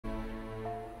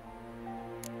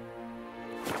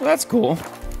That's cool.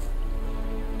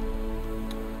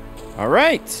 All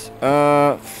right.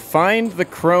 Find the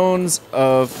crones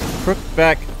of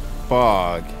Crookback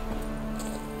Bog.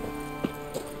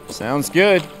 Sounds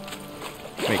good.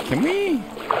 Wait, can we?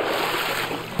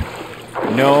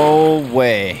 No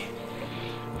way.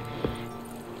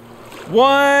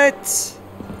 What?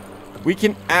 We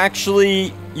can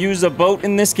actually use a boat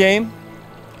in this game?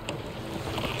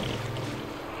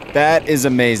 That is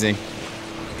amazing.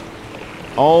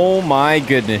 Oh my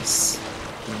goodness.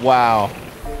 Wow.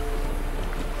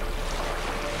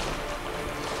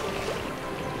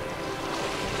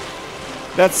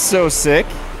 That's so sick.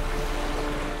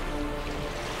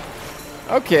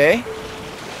 Okay.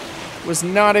 Was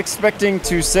not expecting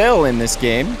to sail in this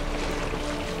game.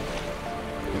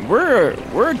 And we're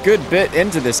a good bit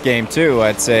into this game too,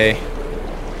 I'd say.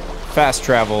 Fast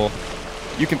travel.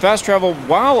 You can fast travel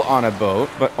while on a boat,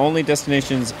 but only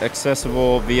destinations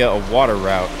accessible via a water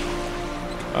route.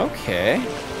 Okay.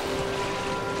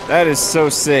 That is so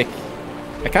sick.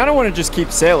 I kind of want to just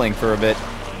keep sailing for a bit.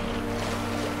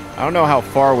 I don't know how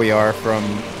far we are from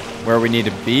where we need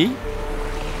to be.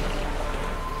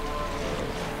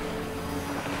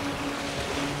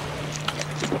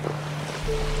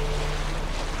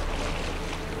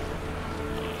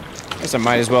 Guess I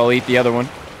might as well eat the other one.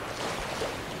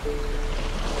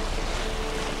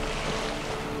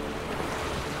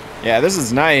 Yeah, this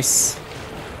is nice.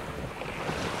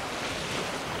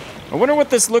 I wonder what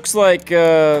this looks like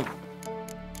in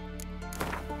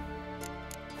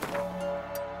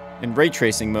ray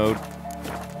tracing mode.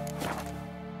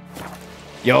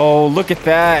 Yo, look at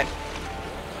that.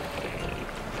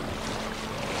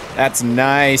 That's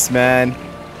nice, man.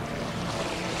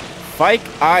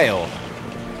 Fyke Isle.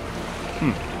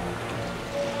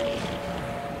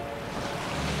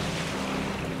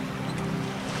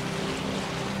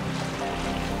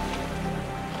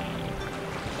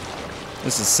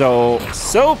 This is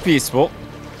so peaceful.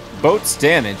 Boat's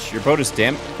damaged. Your boat is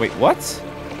damaged. Wait, what?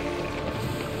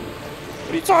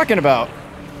 What are you talking about?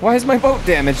 Why is my boat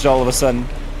damaged all of a sudden?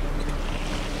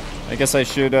 I guess I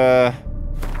should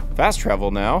fast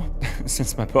travel now,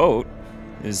 since my boat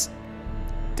is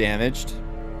damaged.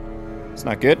 It's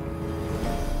not good.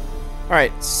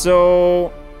 Alright,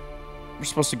 so we're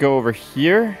supposed to go over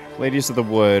here. Ladies of the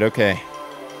Wood, okay.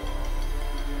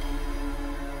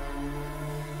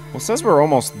 Well, it says we're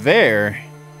almost there.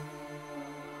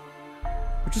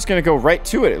 We're just gonna go right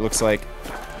to it, it looks like.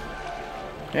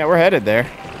 Yeah, we're headed there.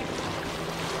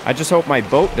 I just hope my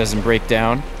boat doesn't break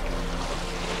down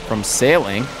from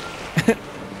sailing.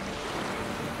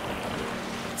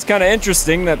 It's kind of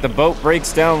interesting that the boat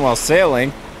breaks down while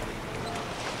sailing.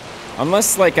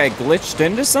 Unless, like, I glitched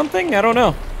into something? I don't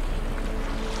know.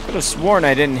 Could have sworn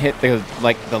I didn't hit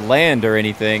the land or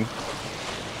anything.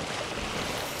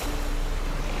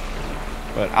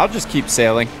 But I'll just keep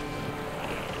sailing.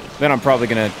 Then I'm probably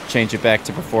gonna change it back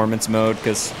to performance mode,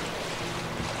 because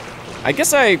I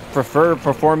guess I prefer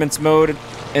performance mode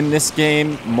in this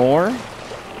game more.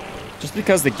 Just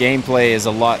because the gameplay is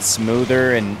a lot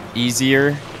smoother and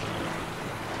easier.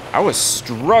 I was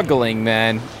struggling,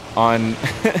 man, on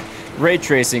ray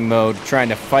tracing mode trying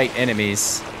to fight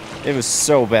enemies. It was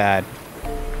so bad.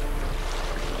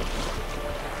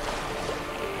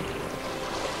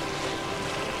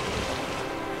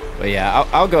 But yeah,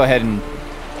 I'll go ahead and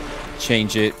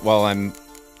change it while I'm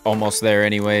almost there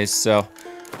anyways, so.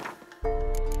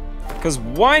 Because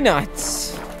why not?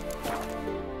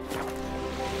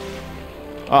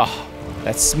 Oh,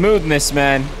 that smoothness,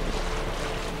 man.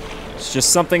 It's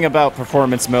just something about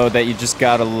performance mode that you just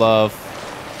gotta love.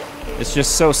 It's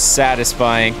just so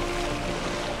satisfying.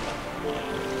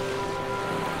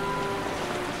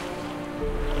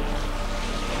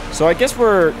 So I guess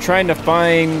we're trying to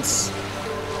find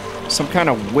some kind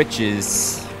of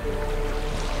witches.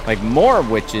 Like more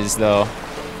witches, though.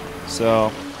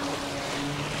 So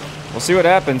we'll see what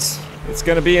happens. It's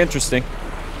gonna be interesting.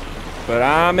 But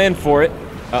I'm in for it.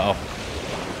 Uh-oh.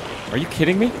 Are you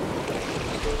kidding me?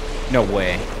 No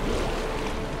way.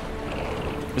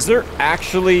 Is there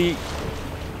actually...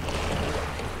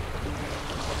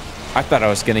 I thought I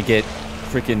was gonna get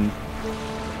freaking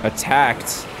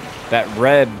attacked. That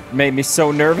red made me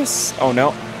so nervous. Oh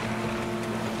no.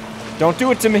 Don't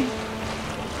do it to me.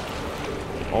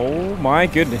 Oh my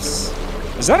goodness.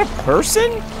 Is that a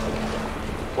person?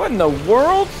 What in the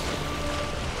world?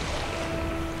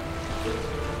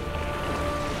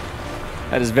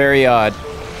 That is very odd.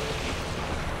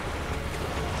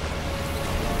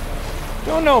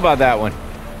 Don't know about that one.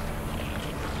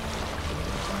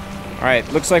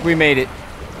 Alright, looks like we made it.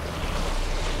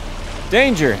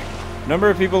 Danger! Number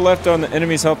of people left on the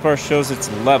enemy's health bar shows its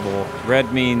level.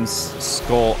 Red means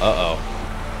skull. Uh-oh.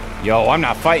 Yo, I'm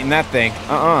not fighting that thing.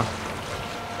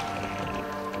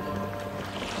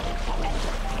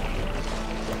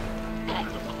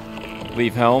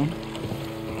 Leave helm.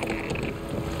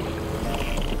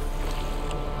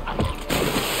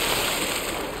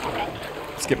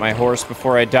 Let's get my horse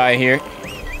before I die here.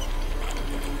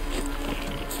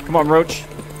 Come on, Roach.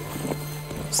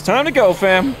 It's time to go,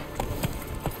 fam.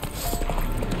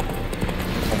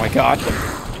 Oh my god.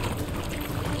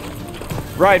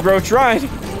 Ride, Roach, ride!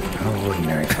 No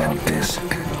ordinary fog, this.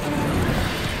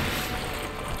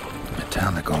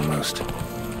 Metallic almost.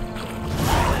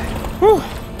 Whew.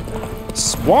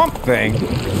 Swamp thing?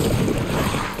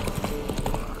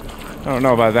 I don't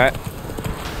know about that.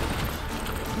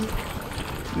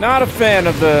 Not a fan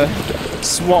of the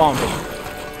swamp.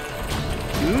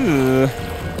 Ooh.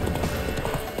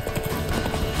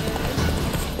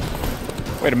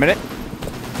 Wait a minute.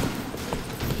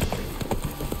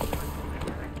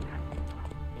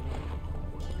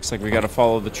 Looks like we gotta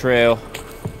follow the trail.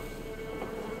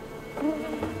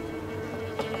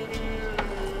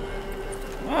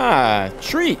 Ah,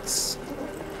 treats.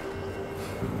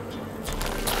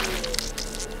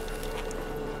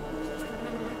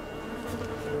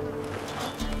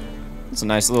 That's a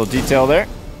nice little detail there.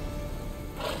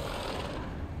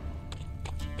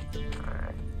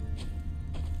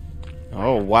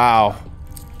 Oh, wow.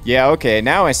 Yeah, okay,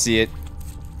 now I see it.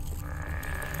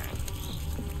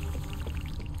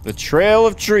 The Trail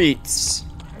of Treats.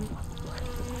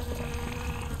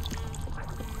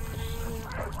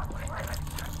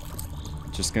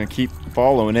 Just gonna keep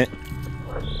following it.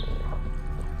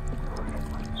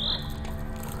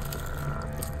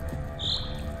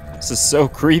 This is so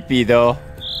creepy, though.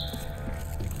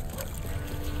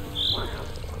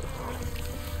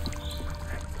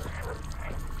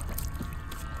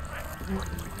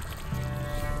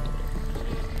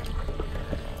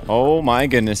 Oh my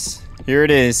goodness. Here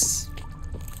it is.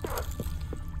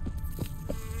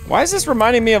 Why is this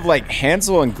reminding me of, like,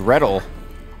 Hansel and Gretel?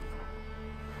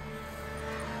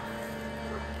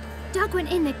 Doug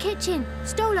went in the kitchen,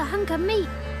 stole a hunk of meat.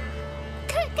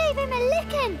 Cook gave him a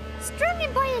licking, strung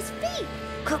him by his feet.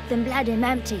 Cooked and bled him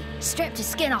empty, stripped his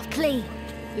skin off clean.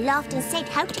 Laughed and said,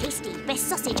 "How tasty, best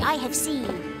sausage I have seen."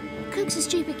 Cook's a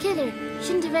stupid killer,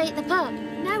 shouldn't have ate the pup.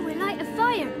 Now we'll light a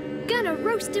fire, gonna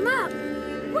roast him up.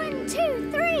 1, 2,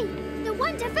 3, the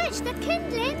one to fetch the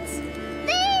kindlings.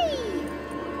 Thee!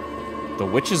 The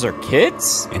witches are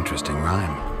kids? Interesting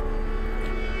rhyme.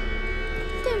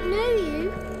 Don't know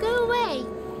you. Go away.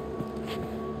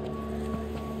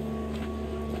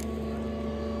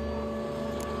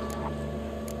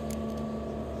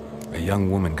 A young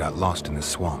woman got lost in the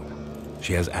swamp.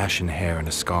 She has ashen hair and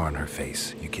a scar on her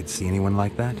face. You kids see anyone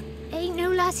like that? Ain't no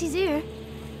lassies here.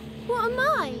 What am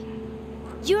I?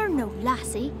 You're no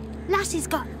lassie. Lassie's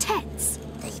got tits.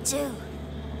 They do.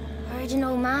 Heard an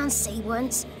old man say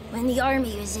once, when the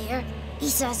army was here, he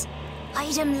says,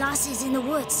 "Hide them lasses in the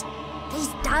woods. They's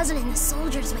dazzling the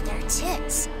soldiers with their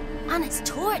tits. And it's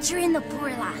torturing the poor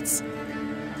lads."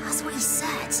 That's what he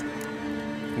said.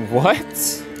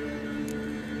 What?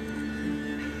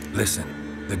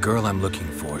 Listen, the girl I'm looking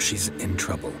for, she's in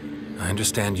trouble. I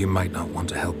understand you might not want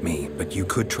to help me, but you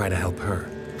could try to help her.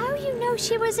 How you know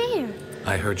she was here?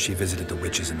 I heard she visited the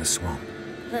witches in the swamp.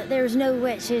 But there's no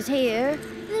witches here.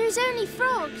 There's only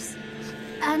frogs.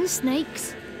 And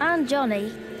snakes. And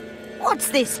Johnny. What's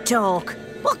this talk?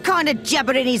 What kind of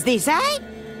jabbering is this, eh?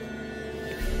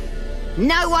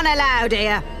 No one allowed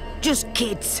here. Just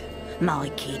kids. My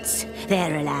kids.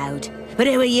 They're allowed. But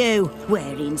who are you,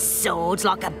 wearing swords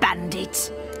like a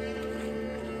bandit?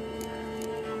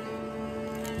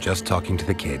 Just talking to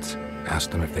the kids.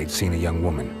 Asked them if they'd seen a young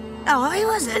woman. I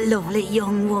was a lovely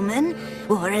young woman.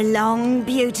 Wore a long,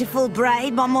 beautiful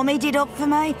braid my mummy did up for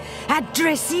me. Had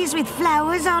dresses with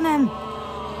flowers on them.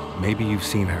 Maybe you've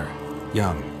seen her.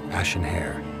 Young, ashen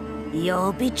hair.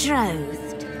 Your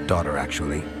betrothed? Daughter,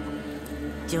 actually.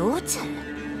 Daughter?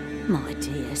 My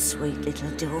dear, sweet little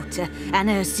daughter and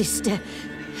her sister.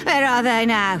 Where are they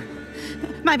now?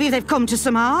 Maybe they've come to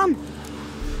some harm?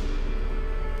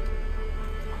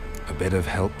 A bit of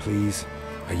help, please?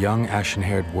 A young,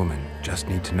 ashen-haired woman. Just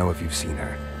need to know if you've seen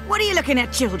her. What are you looking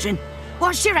at, children?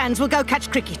 Wash your hands, we'll go catch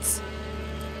crickets.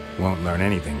 Won't learn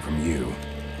anything from you.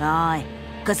 Aye,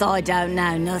 'cause I don't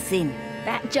know nothing.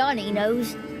 That Johnny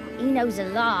knows. He knows a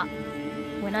lot.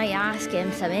 When I ask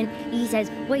him something, he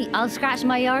says, "Wait, I'll scratch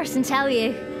my arse and tell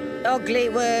you." Ugly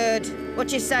word.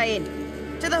 What you saying?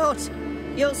 To the hut.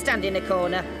 You'll stand in a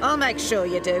corner. I'll make sure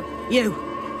you do. You,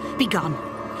 be gone.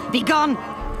 Be gone.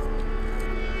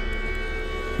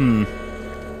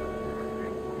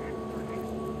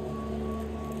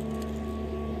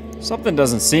 Something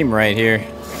doesn't seem right here.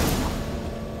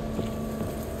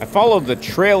 I followed the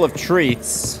trail of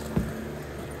treats.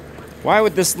 Why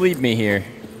would this lead me here?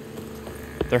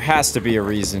 There has to be a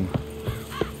reason.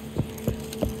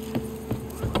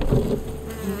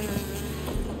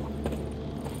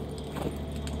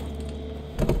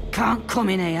 Can't come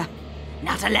in here.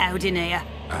 Not allowed in here.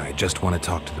 I just want to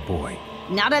talk to the boy.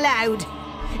 Not allowed.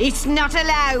 It's not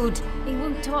allowed. He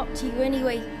won't talk to you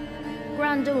anyway.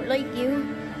 Gran don't like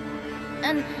you.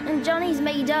 And Johnny's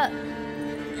made up.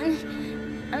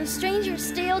 And strangers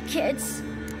steal kids.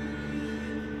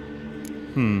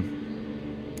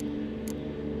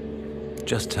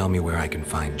 Just tell me where I can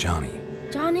find Johnny.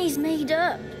 Johnny's made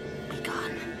up. Be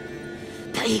gone.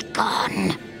 Be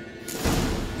gone.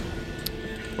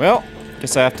 Well,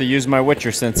 guess I have to use my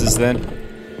Witcher senses then.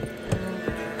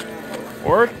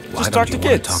 Or Why just don't talk you to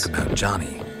want kids. to talk about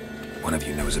Johnny? One of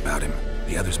you knows about him.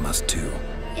 The others must too.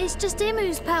 It's just him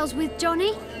who's pals with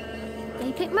Johnny.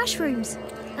 They pick mushrooms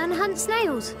and hunt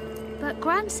snails. But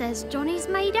Gran says Johnny's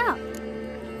made up.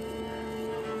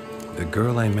 The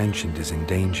girl I mentioned is in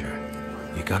danger.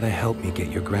 You gotta help me get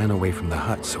your gran away from the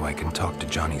hut so I can talk to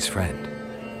Johnny's friend.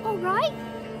 All right,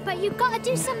 but you've got to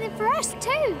do something for us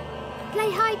too.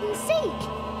 Play hide and seek.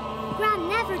 Gran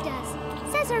never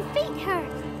does. Says her feet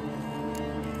hurt.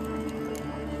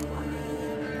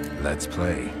 Let's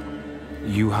play.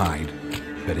 You hide,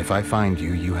 but if I find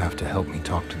you, you have to help me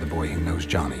talk to the boy who knows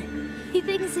Johnny. He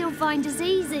thinks he'll find us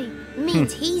easy.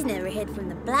 Means he's never hid from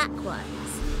the black ones.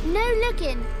 No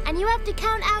looking, and you have to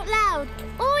count out loud.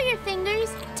 All your fingers,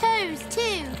 toes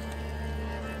too.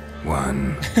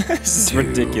 1, This is 2,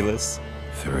 ridiculous.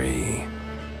 3,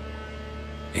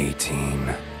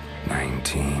 18,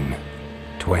 19,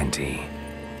 20.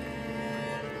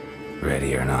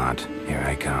 Ready or not, here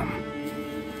I come.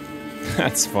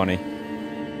 That's funny.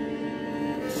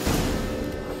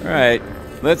 Alright,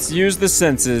 let's use the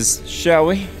senses, shall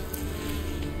we?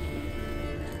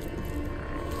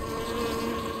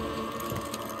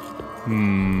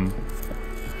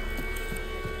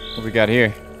 What we got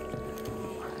here?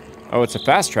 Oh, it's a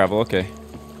fast travel, okay.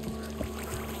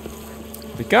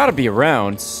 They gotta be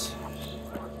around.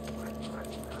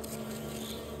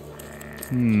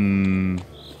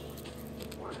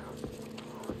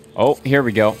 Oh, here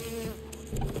we go.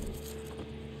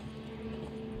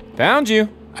 Found you.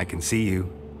 I can see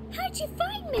you. How'd you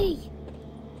find me?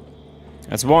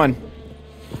 That's one.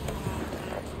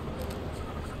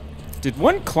 Did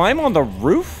one climb on the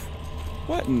roof?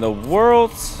 What in the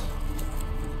world?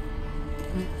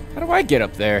 How do I get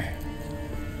up there?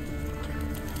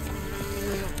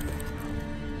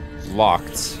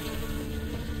 Locked.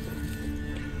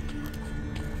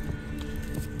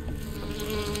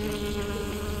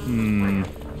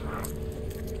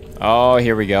 Oh,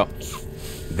 here we go.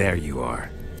 There you are.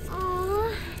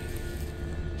 Aww.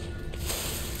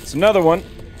 It's another one.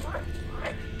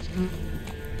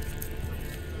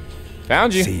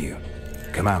 Found you. See you.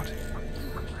 Come out.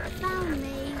 Found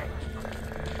me.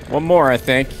 One more, I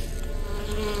think.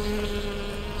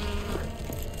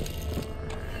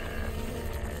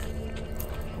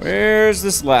 Where's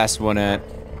this last one at?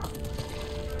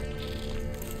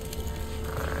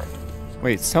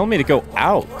 Wait, it's telling me to go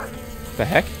out. The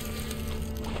heck?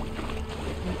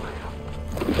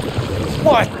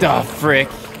 What the frick?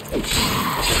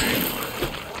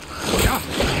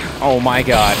 Oh my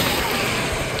god.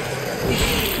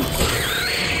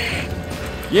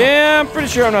 Yeah, I'm pretty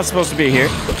sure I'm not supposed to be here.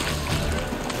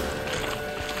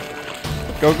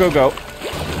 Go, go, go.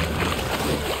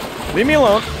 Leave me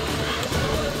alone.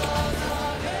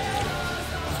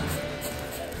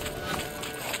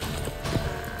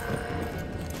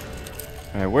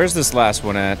 Alright, where's this last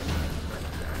one at?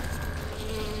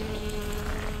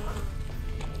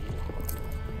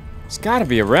 It's gotta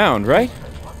be around, right?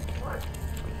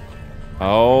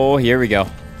 Oh, here we go.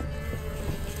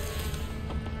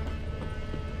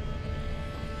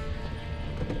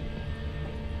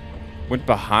 Went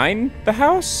behind the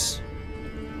house?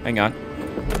 Hang on.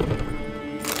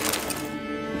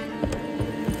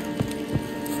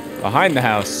 Behind the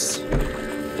house.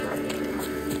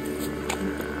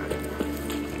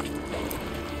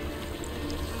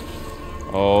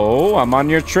 Oh, I'm on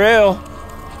your trail.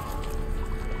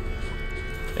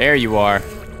 There you are.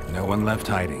 No one left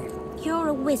hiding. You're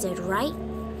a wizard, right?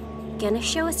 Gonna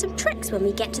show us some tricks when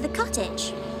we get to the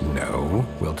cottage. No,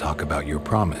 we'll talk about your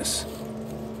promise.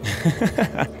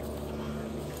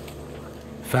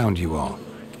 Found you all.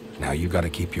 Now you gotta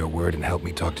keep your word and help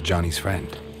me talk to Johnny's friend.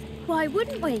 Why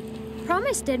wouldn't we?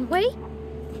 Promised, didn't we?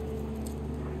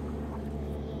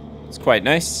 It's quite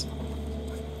nice.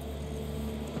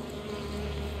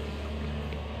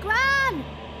 Gran!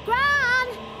 Gran!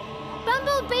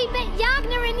 Bumblebee bit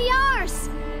Yagner in the arse!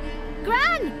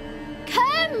 Gran!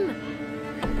 Come!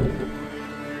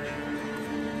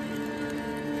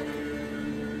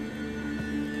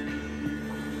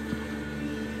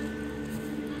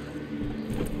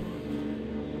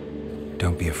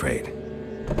 Don't be afraid.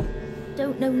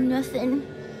 Don't know nothing.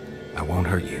 I won't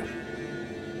hurt you.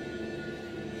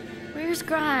 Where's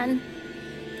Gran?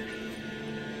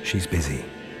 She's busy.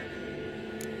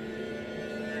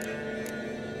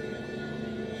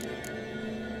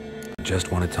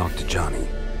 Just want to talk to Johnny.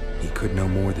 He could know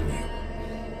more than you.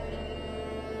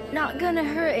 Not gonna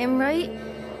hurt him, right?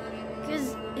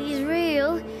 'Cause he's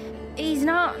real. He's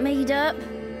not made up.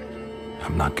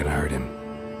 I'm not gonna hurt him.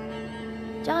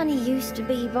 Johnny used to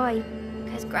be by,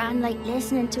 'cause Gran liked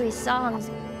listening to his songs.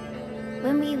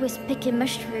 When we was picking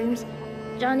mushrooms,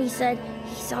 Johnny said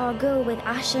he saw a girl with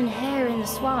ashen hair in the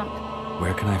swamp.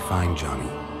 Where can I find Johnny?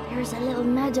 There's a little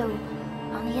meadow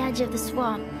on the edge of the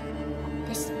swamp.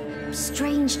 This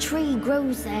strange tree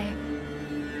grows there.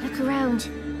 Look around.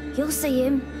 You'll see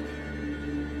him.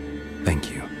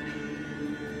 Thank you.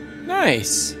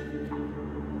 Nice.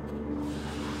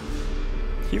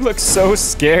 He looks so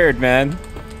scared, man.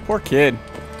 Poor kid.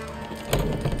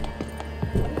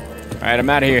 Alright, I'm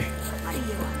out of here.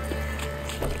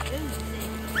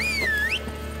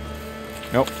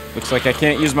 Nope. Looks like I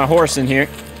can't use my horse in here.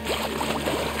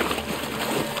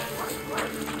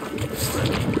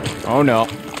 Oh no.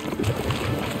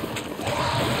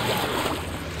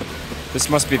 This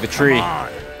must be the tree.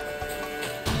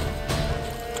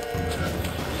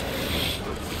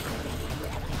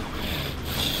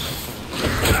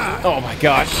 Oh my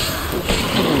god.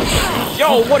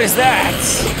 Yo, what is that?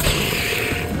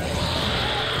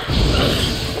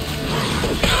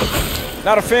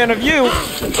 Not a fan of you.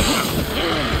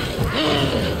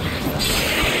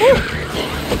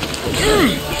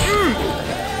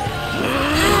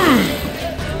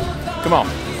 Come on.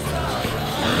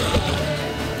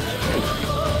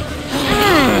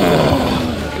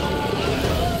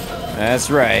 That's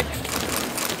right.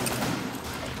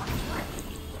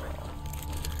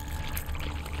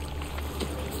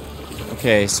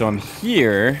 Okay, so I'm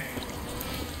here.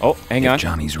 Oh, hang on. If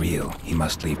Johnny's real, he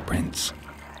must leave prints.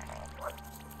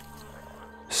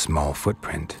 Small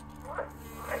footprint.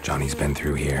 Johnny's been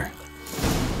through here.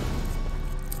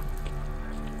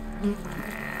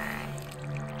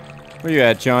 Where you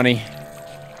at, Johnny?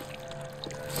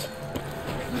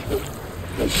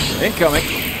 Incoming.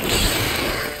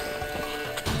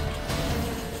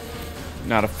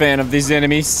 Not a fan of these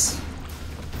enemies.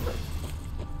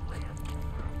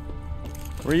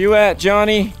 Where you at,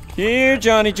 Johnny? Here,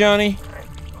 Johnny, Johnny.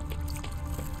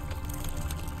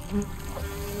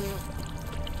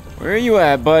 Where are you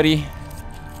at, buddy?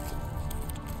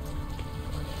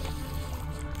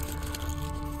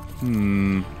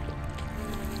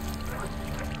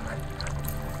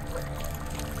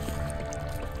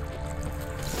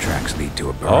 Tracks lead to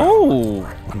a burrow.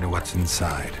 Oh, Wonder what's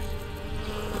inside.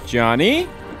 Johnny?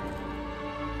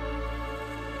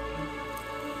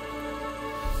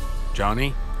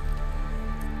 Johnny?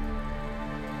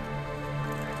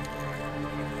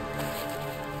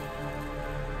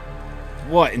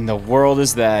 What in the world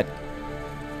is that?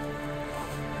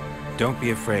 Don't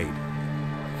be afraid.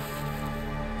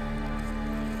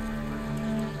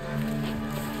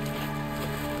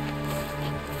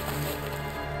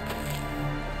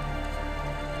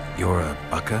 You're a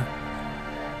Bukka?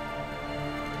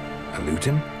 A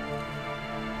Luton?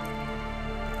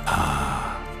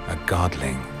 Ah, a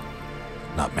godling.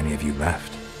 Not many of you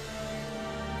left.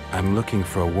 I'm looking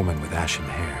for a woman with ashen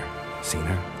hair. Seen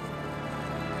her?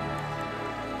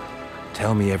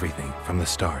 Tell me everything from the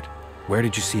start. Where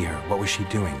did you see her? What was she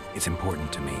doing? It's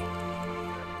important to me.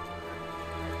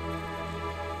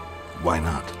 Why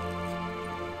not?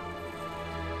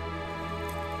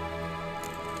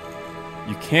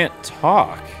 You can't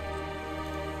talk.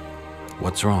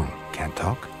 What's wrong? Can't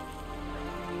talk?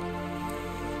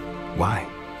 Why?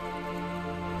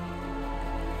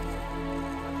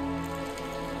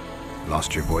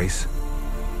 Lost your voice?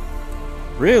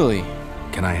 Really?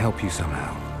 Can I help you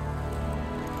somehow?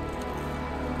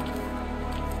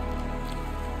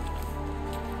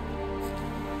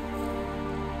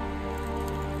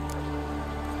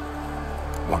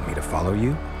 Want me to follow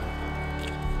you?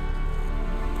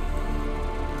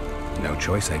 No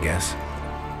choice, I guess.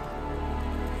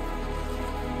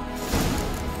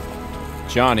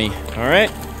 Johnny, all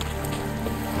right.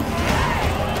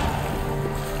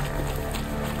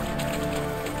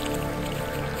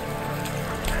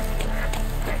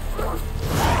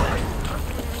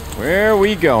 Where are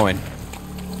we going?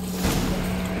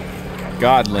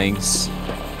 Godlings.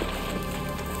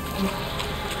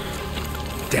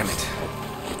 Damn it.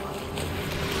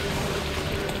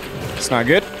 It's not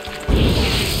good.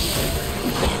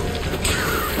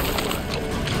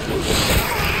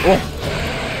 Oh.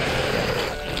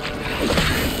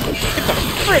 Get the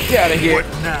frick out of here. What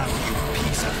now, you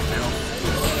piece of filth?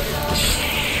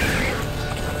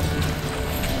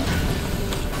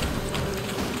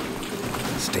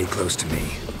 Stay close to me.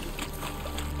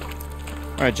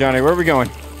 All right, Johnny, where are we going?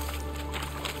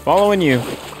 Following you.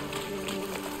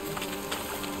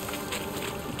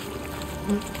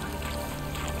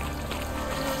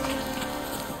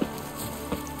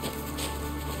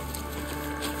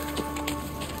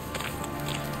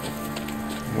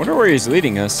 Wonder where he's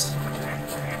leading us.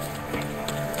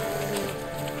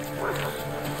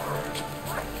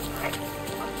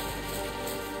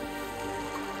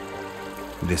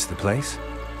 This the place?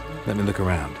 Let me look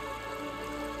around.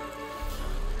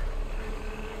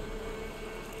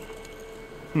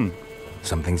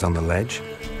 Something's on the ledge?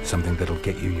 Something that'll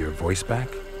get you your voice back?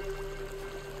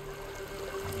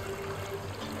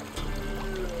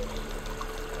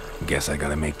 Guess I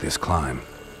gotta make this climb.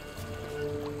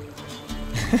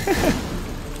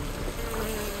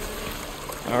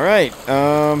 All right,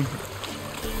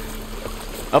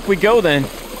 up we go then.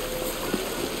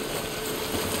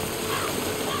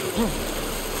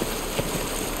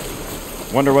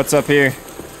 Wonder what's up here.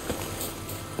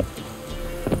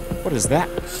 What is that?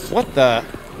 What the?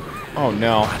 Oh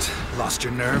no. What? Lost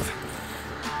your nerve?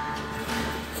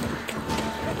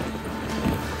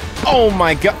 Oh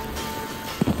my god.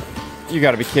 You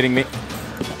gotta be kidding me.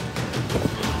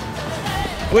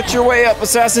 Glitch your way up,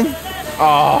 assassin.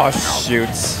 Oh,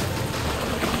 shoots.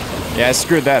 Yeah, I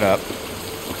screwed that up.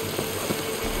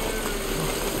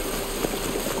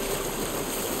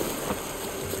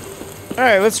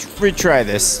 Alright, let's retry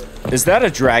this. Is that a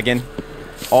dragon?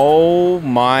 Oh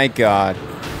my god.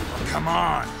 Come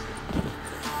on!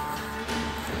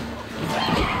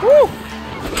 Woo!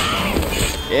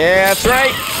 Yeah, that's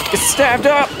right. It's stabbed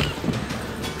up.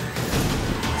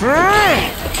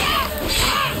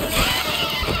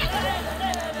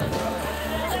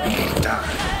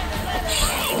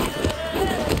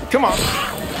 Come on.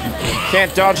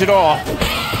 Can't dodge at all.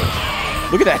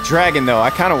 Look at that dragon, though. I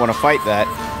kind of want to fight that.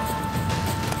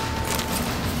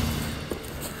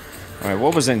 Alright,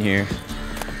 what was in here?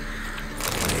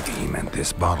 Maybe he meant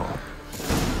this bottle.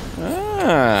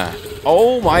 Ah.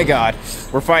 Oh my god.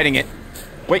 We're fighting it.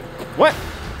 Wait, what?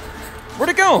 Where'd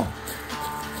it go?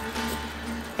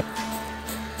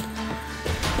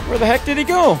 Where the heck did he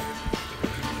go?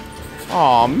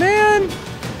 Aw, man.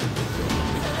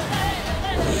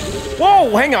 Whoa,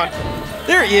 hang on.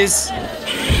 There he is.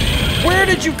 Where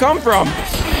did you come from?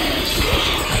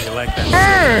 How you like that?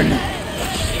 Burn!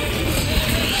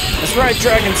 That's right,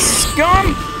 dragon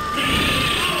scum!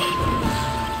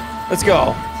 Let's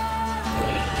go.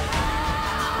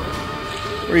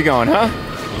 Where are you going, huh?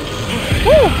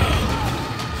 Woo!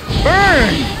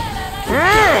 Burn!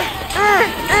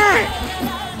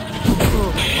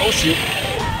 Oh, shoot.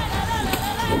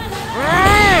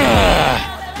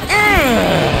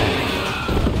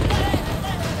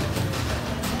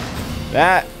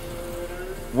 That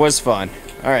was fun.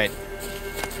 Alright.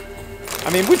 I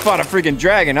mean, we fought a freaking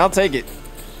dragon. I'll take it.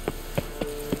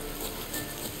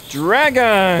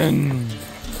 Dragon!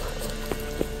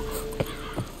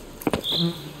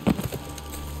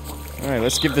 Alright,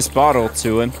 let's give this bottle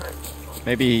to him.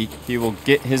 Maybe he will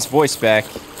get his voice back.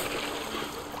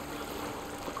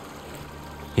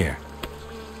 Here.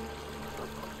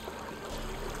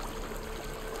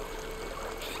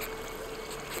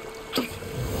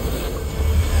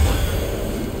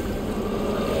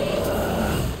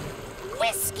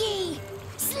 Whiskey!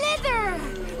 Slither!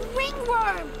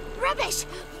 Ringworm! Rubbish!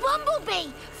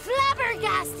 Bumblebee!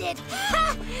 Flabbergasted!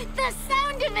 Ha! The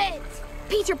sound of it!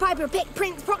 Peter Piper picked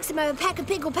Prince Proximo a pack of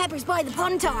pickled peppers by the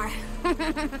Pontar.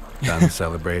 Done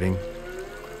celebrating?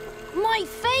 My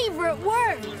favorite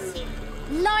words!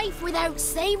 Life without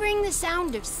savoring the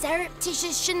sound of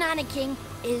surreptitious shenanigans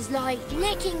is like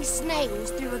licking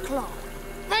snails through a cloth.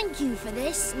 Thank you for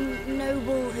this,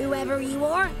 noble whoever you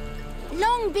are.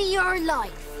 Long be your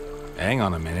life. Hang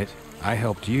on a minute. I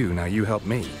helped you, now you help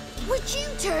me. Would you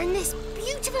turn this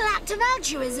beautiful act of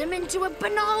altruism into a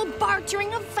banal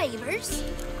bartering of favors?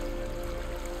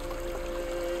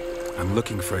 I'm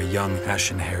looking for a young,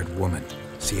 ashen-haired woman.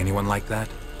 See anyone like that?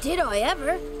 Did I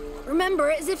ever? Remember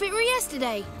it as if it were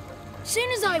yesterday. Soon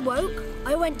as I woke,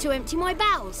 I went to empty my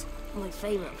bowels. My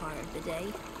favorite part of the day.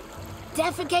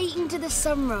 defecating to the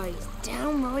sunrise.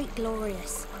 Downright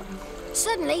glorious.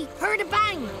 Suddenly, heard a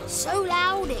bang, so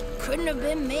loud it couldn't have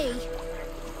been me.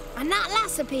 And that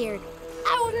lass appeared,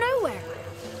 out of nowhere.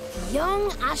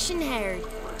 Young, ashen-haired,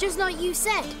 just like you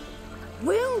said.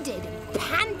 Wounded and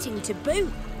panting to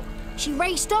boot. She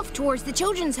raced off towards the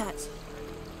children's huts.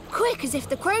 Quick as if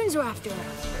the crones were after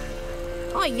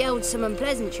her. I yelled some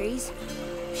unpleasantries.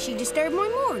 She disturbed my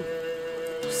morn.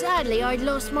 Sadly, I'd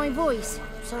lost my voice,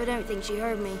 so I don't think she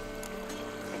heard me.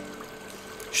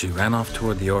 She ran off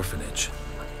toward the orphanage.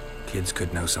 Kids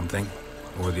could know something,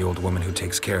 or the old woman who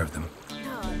takes care of them.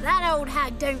 Oh, that old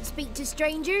hag don't speak to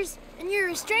strangers, and you're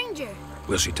a stranger.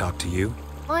 Will she talk to you?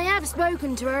 I have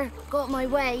spoken to her, got my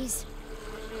ways.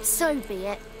 So be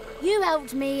it. You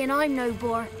helped me, and I'm no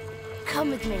bore. Come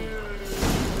with me.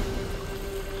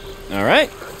 All right.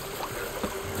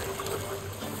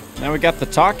 Now we got the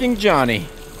talking Johnny.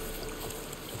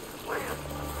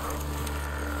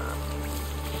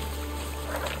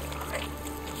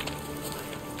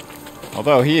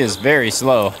 Although he is very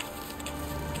slow,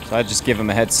 so I'd just give him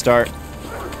a head start.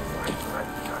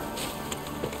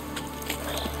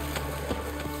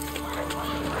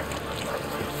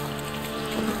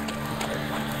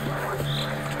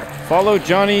 Follow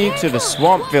Johnny to the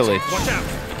swamp village. Watch out!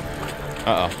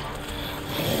 Uh-oh.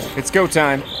 It's go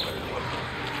time.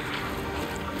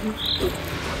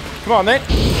 Come on, then.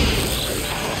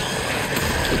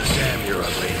 Damn, you're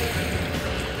ugly.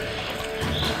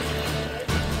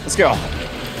 Let's go.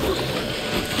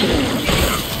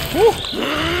 Woo.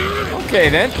 Okay,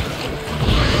 then.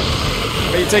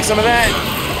 Maybe take some of that.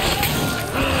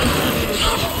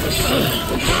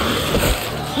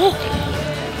 Woo.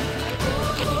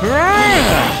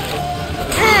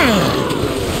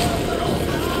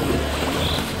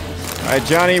 All right,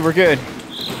 Johnny, we're good.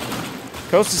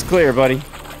 Coast is clear, buddy.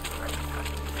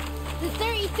 The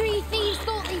 33 thieves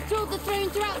thought they stole the throne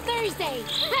throughout Thursday.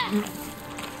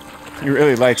 You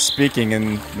really like speaking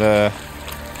in the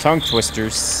tongue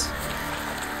twisters.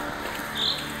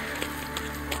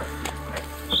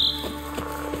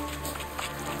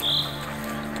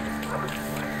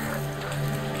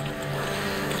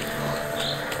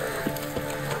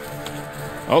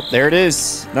 Oh, there it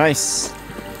is. Nice.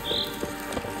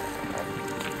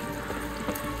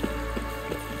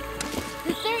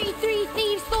 The 33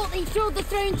 thieves thought they stole the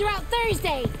throne throughout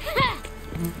Thursday.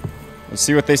 Let's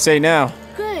see what they say now.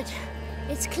 Good.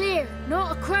 It's clear.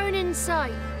 Not a crone in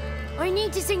sight. I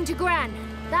need to sing to Gran.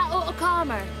 That ought to calm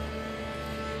her.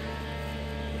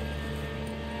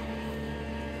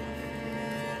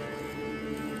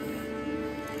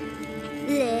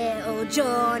 Little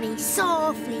Johnny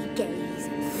softly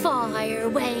gazing, fire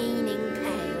waning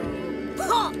pale.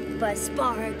 Pop! A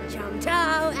spark jumped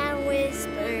out and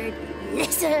whispered,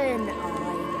 "Listen,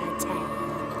 I'm a tale."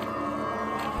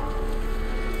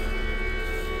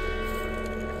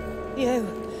 You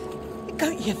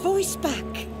got your voice back.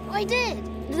 I did,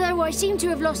 though I seem to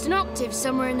have lost an octave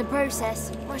somewhere in the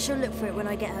process. I shall look for it when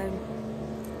I get home.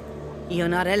 You're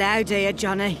not allowed here,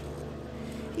 Johnny.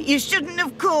 You shouldn't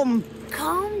have come.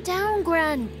 Calm down,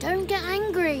 Gran. Don't get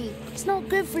angry. It's not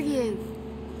good for you.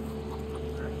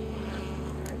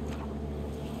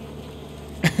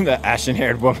 The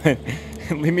ashen-haired woman.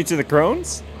 Lead me to the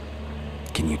crones?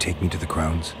 Can you take me to the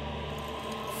crones?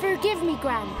 Forgive me,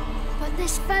 Gran, but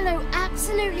this fellow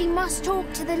absolutely must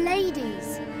talk to the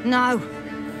ladies. No,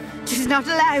 she's not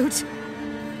allowed.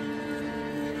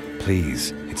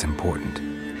 Please, it's important.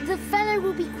 The fellow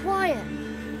will be quiet.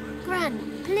 Gran,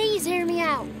 please hear me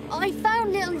out. I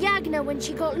found little Yagna when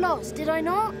she got lost, did I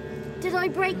not? Did I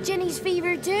break Jenny's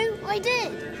fever too? I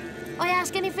did. I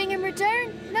ask anything in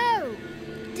return? No.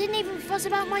 Didn't even fuss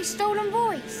about my stolen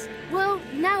voice. Well,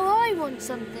 now I want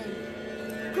something.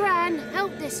 Gran,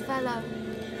 help this fellow.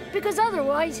 Because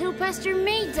otherwise he'll pester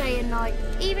me day and night,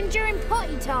 even during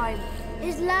potty time.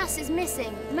 His lass is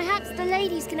missing. Perhaps the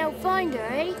ladies can help find her,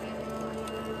 eh?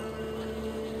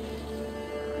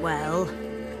 Well,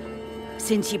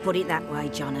 since you put it that way,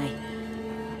 Johnny,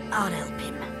 I'll help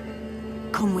him.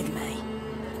 Come with me.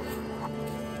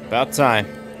 About time.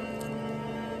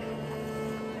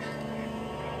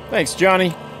 Thanks,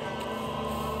 Johnny.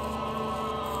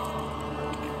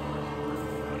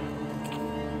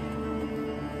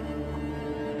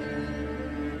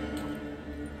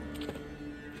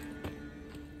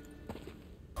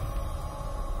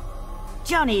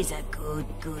 Johnny's a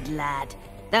good lad,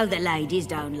 though the ladies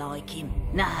don't like him.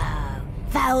 No,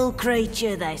 foul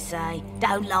creature, they say.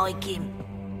 Don't like him.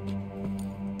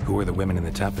 Who are the women in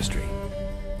the tapestry?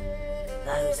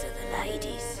 Those are the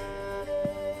ladies.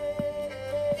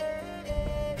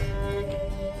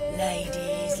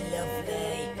 Ladies,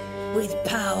 lovely. with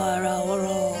power o'er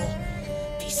all,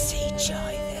 beseech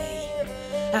I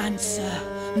thee, answer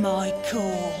my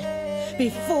call.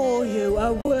 Before you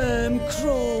a worm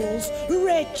crawls,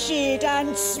 wretched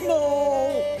and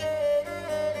small.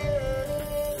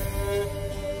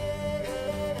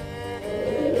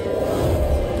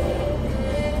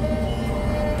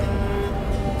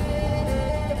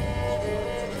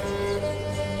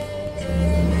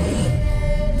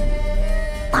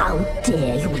 How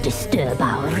dare you disturb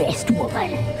our rest,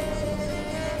 woman?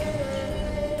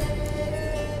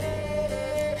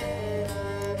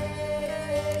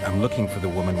 I'm looking for the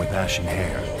woman with ashen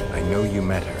hair. I know you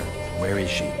met her. Where is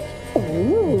she?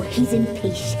 Oh, he's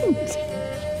impatient.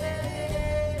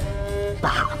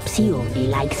 Perhaps he only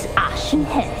likes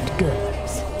ashen-haired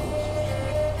girls.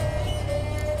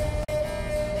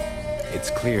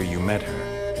 It's clear you met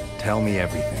her. Tell me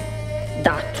everything.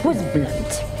 That was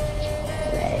blunt.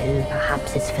 Well,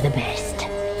 perhaps it's for the best.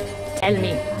 Tell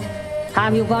me,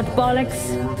 have you got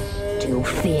bollocks? Do you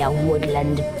fear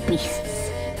woodland beasts?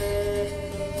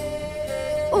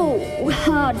 Oh,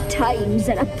 hard times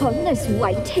are upon this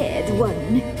white-haired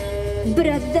one.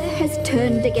 Brother has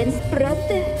turned against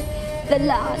brother. The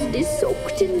land is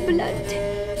soaked in blood.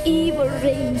 Evil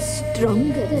reigns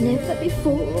stronger than ever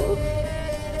before.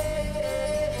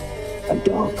 A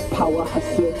dark power has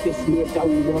surfaced near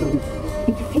Downworm.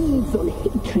 It feeds on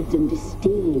hatred and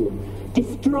disdain.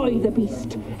 Destroy the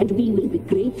beast, and we will be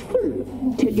grateful.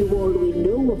 Tell you all we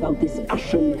know about this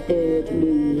ashen-haired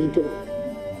maid.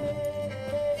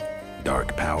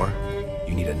 Dark power?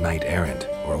 You need a knight-errant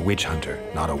or a witch hunter,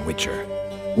 not a witcher.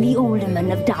 The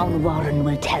alderman of Downwarren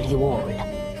will tell you all.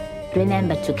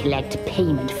 Remember to collect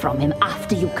payment from him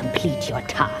after you complete your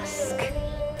task.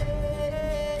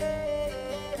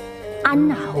 And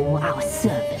now our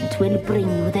servant will bring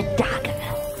you the dagger.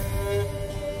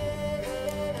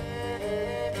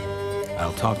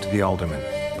 I'll talk to the alderman,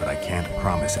 but I can't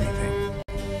promise anything.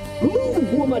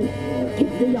 Move, woman!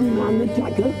 Give the young man the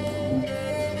dagger.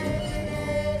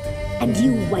 And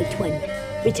you, White One,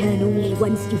 return only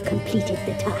once you've completed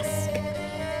the task.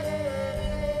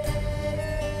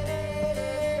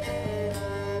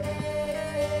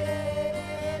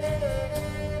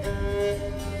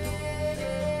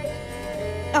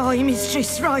 Aye,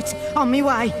 mistress, right. On me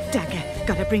way. Dagger.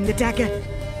 Gotta bring the dagger.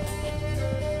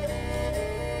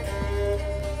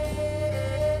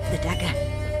 The dagger.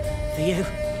 For you.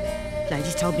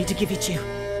 Lady told me to give it you.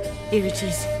 Here it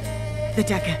is. The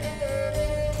dagger.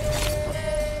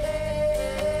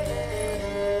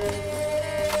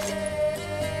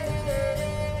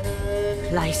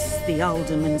 Place the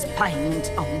alderman's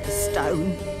payment on the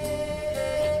stone.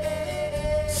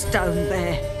 Stone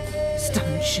bear,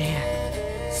 stone shear,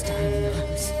 stone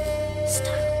nose,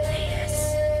 stone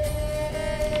ears.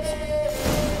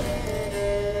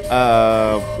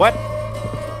 What?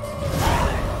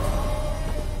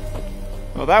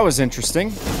 Well, that was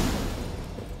interesting.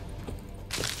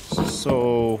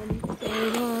 So...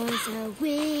 There was a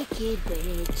wicked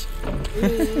witch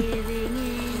living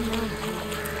in a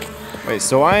hole. Wait,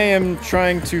 so I am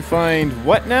trying to find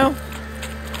what now?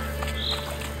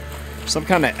 Some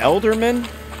kind of elderman?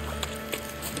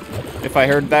 If I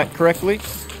heard that correctly.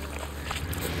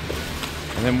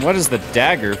 And then what is the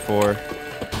dagger for?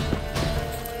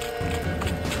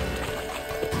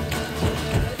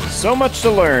 So much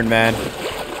to learn, man.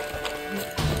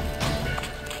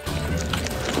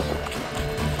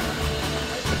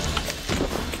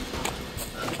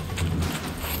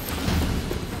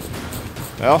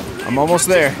 Well, I'm almost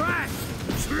there.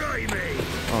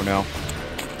 Oh no.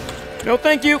 No,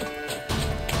 thank you.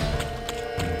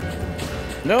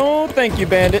 No, thank you,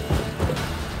 bandit.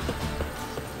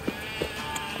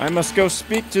 I must go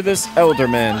speak to this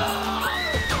elderman.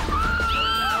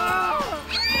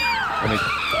 Let me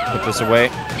put this away.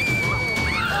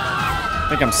 I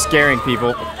think I'm scaring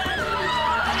people.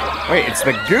 Wait, it's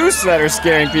the goose that are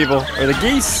scaring people, or the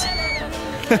geese.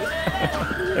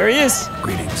 There he is.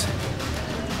 Greetings.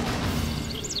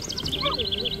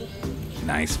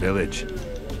 Nice village.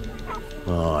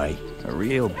 Aye. A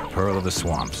real pearl of the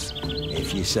swamps.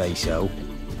 If you say so.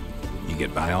 You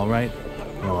get by all right?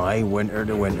 Aye, winter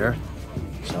to winter.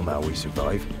 Somehow we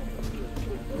survive.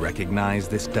 Recognize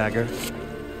this dagger?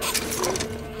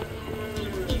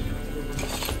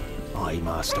 Aye,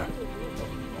 master.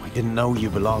 I didn't know you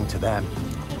belonged to them.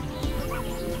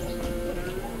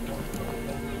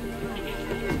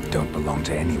 Don't belong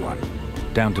to anyone.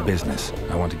 Down to business.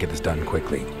 I want to get this done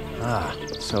quickly. Ah,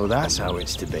 so that's how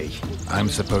it's to be. I'm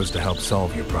supposed to help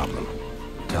solve your problem.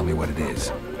 Tell me what it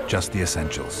is. Just the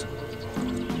essentials.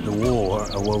 The war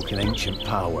awoke an ancient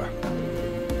power.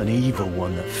 An evil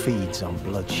one that feeds on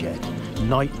bloodshed.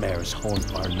 Nightmares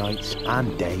haunt our nights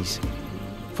and days.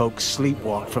 Folks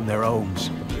sleepwalk from their homes,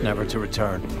 never to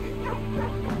return.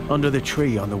 Under the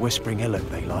tree on the Whispering Hillock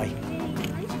they lie.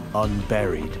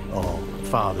 Unburied, all.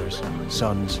 Fathers,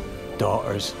 sons,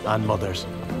 daughters, and mothers.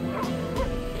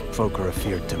 Folk are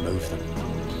afeard to move them.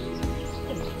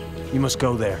 You must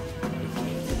go there.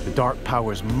 The dark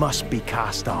powers must be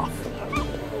cast off.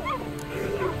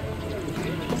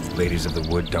 Ladies of the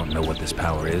Wood don't know what this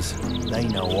power is. They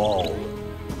know all.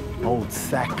 Old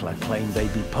Thekla claimed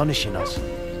they'd be punishing us.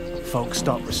 Folk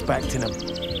stopped respecting them.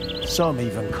 Some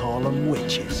even call them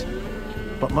witches.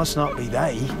 But must not be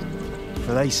they,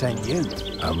 for they sent you.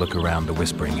 I'll look around the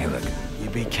Whispering Hillock. You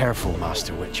be careful,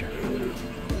 Master Witcher.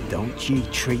 Don't ye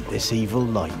treat this evil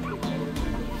light.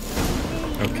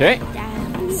 Okay.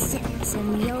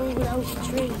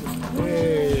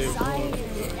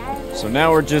 So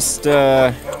now we're just,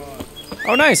 oh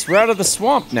nice, we're out of the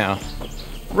swamp now.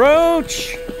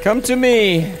 Roach, come to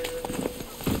me.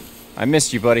 I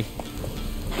missed you, buddy.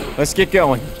 Let's get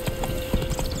going.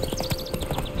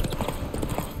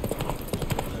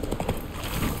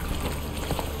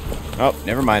 Oh,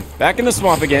 never mind. Back in the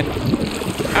swamp again.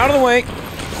 Out of the way.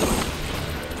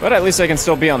 But at least I can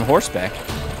still be on horseback.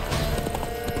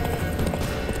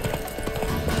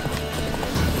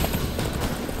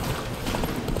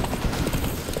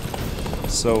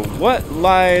 So what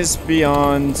lies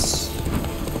beyond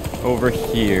over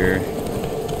here?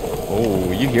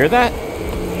 Oh, you hear that?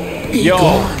 Be Yo!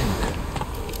 gone.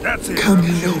 That's it. Come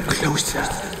no closer.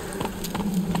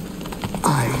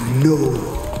 I know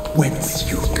whence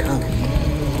you come.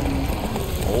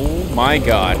 Oh my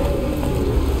god.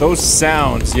 Those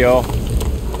sounds, yo.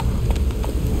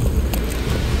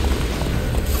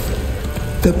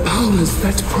 The powers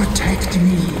that protect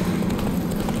me,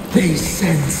 they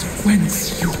sense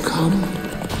whence you come.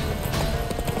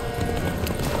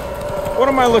 What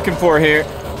am I looking for here?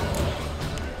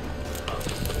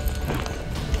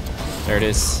 There it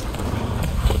is.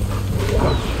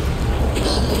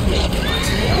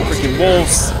 Freaking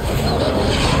wolves.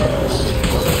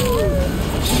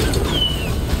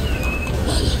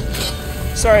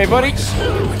 Sorry, buddy.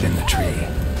 Within the tree.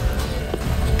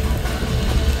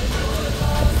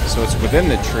 So it's within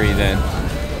the tree then.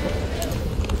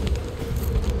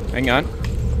 Hang on.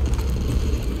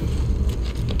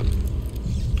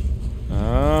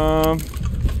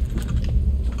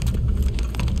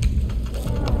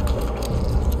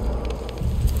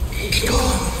 Be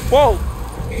gone. Whoa!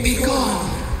 Be gone.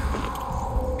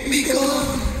 Be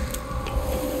gone.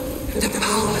 The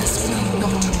powers will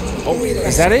not. Oh,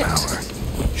 is that it? Power.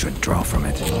 Should draw from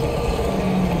it. I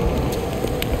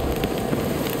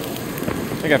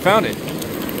think I found it.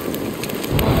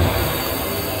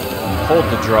 Hold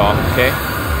the draw, okay.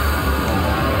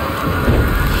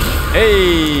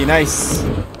 Hey, nice.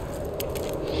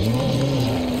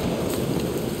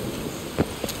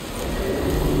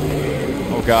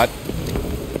 Oh god.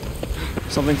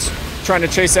 Something's trying to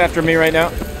chase after me right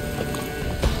now.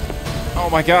 Oh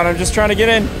my god, I'm just trying to get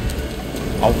in.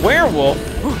 A werewolf?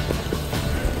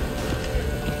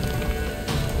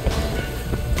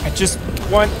 I just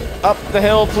want up the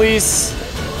hill, please.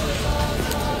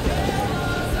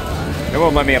 It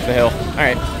won't let me up the hill.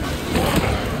 Alright.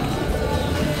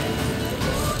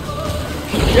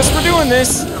 Guess we're doing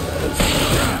this.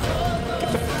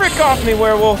 Get the frick off me,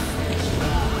 werewolf.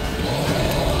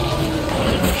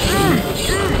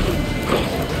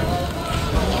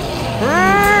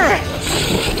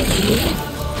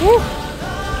 Woo.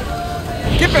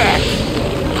 Get back.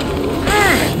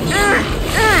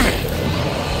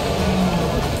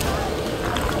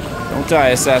 Don't die,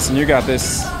 assassin. You got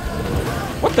this.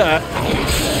 What the?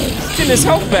 He's getting his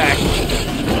health back.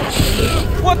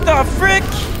 What the frick?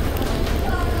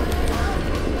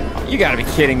 You gotta be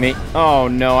kidding me. Oh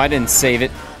no, I didn't save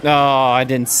it. Oh, I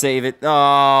didn't save it.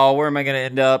 Oh, where am I gonna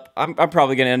end up? I'm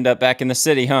probably gonna end up back in the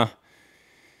city, huh?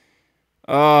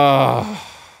 Oh.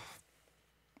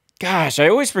 Gosh, I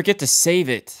always forget to save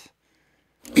it.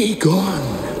 Be gone.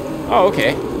 Oh,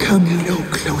 okay. Come no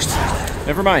closer.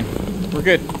 Never mind. We're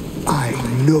good. I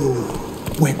know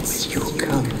whence you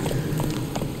come.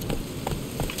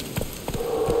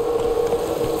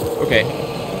 Okay.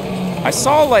 I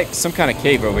saw like some kind of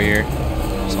cave over here.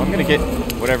 So I'm gonna get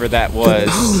whatever that was.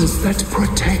 The powers that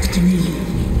protect me,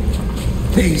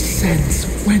 they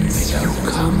sense whence you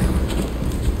come.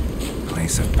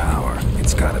 Place of power.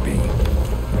 It's gotta be.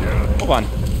 Hold on.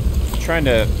 I'm trying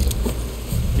to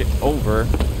get over.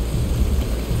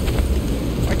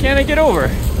 Why can't I get over?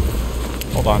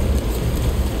 Hold on.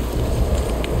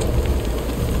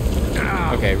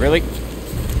 Okay, really?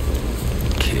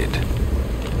 kid.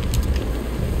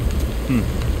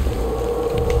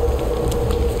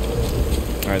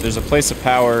 Alright, there's a place of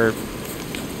power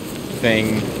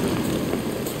thing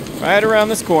right around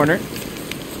this corner.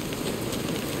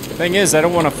 Thing is, I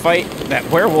don't want to fight that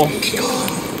werewolf. Be gone.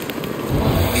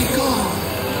 Be gone.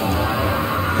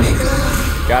 Be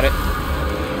gone. Got it.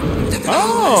 The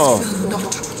Oh! powers will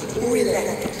not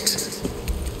relent.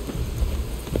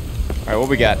 Alright, what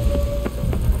we got?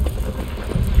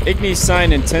 Igni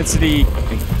sign intensity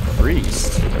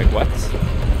increased. Wait, what?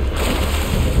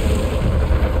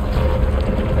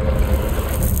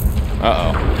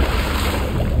 Uh-oh.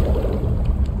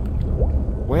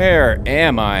 Where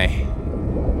am I?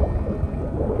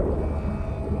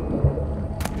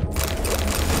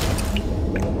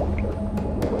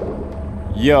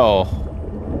 Yo.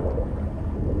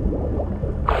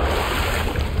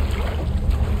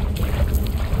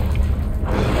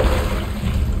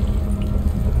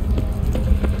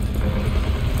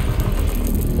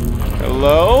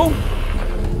 Hello?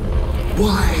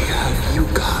 Why have you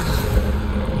gone?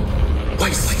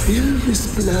 Why spill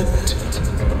this blood?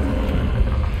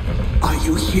 Are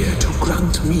you here to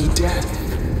grant me death?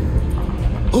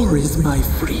 Or is my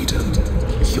freedom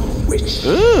your wish?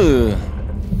 Ooh.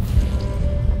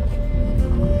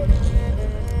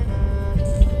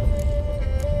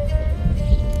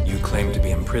 You claim to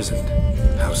be imprisoned.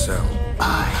 How so?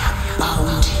 I am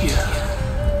bound here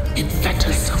in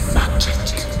fetters of magic.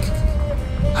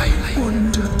 I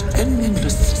wandered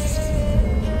endlessly.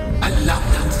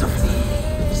 Allowance of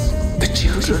these. The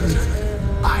children,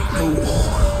 I know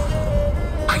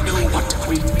all. I know what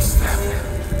awaits them.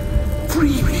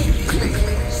 Free me,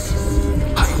 please.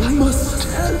 I must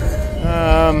help.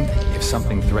 If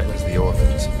something threatens the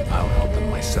orphans, I'll help them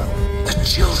myself. The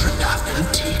children have been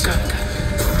taken.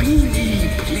 Free me,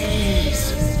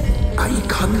 please. I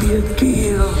can be a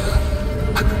gale,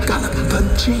 a gallop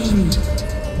unchained.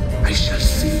 I shall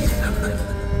see them.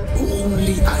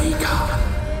 Only I can.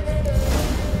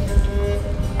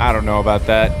 I don't know about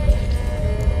that.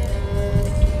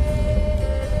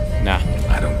 Nah.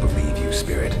 I don't believe you,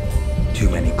 Spirit. Too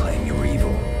many claim you're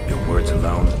evil. Your words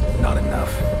alone, not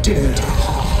enough. Dare to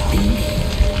harm me,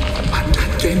 and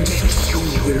against you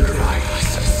will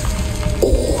rise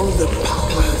all the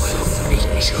powers of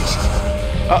nature.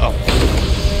 Uh-oh.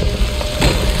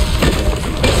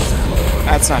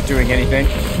 That's not doing anything.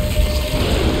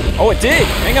 Oh, it did!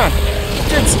 Hang on. It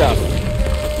did stuff.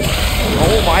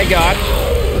 Oh my god.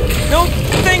 No,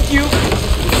 thank you!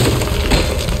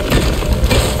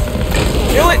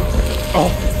 Kill it! Oh.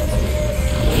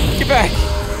 Get back.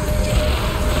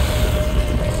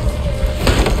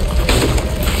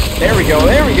 There we go,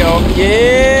 there we go.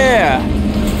 Yeah!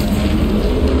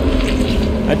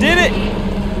 I did it!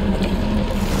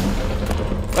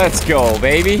 Let's go,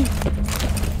 baby.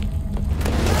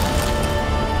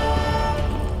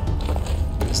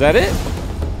 Is that it?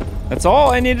 That's all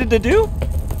I needed to do?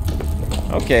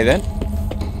 Okay, then.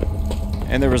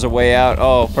 And there was a way out.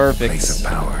 Oh, perfect. Place of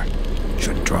power.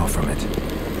 Should draw from it.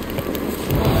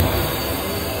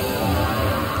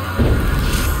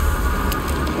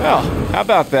 Well, how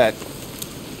about that?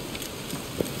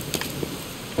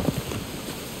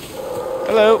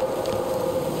 Hello.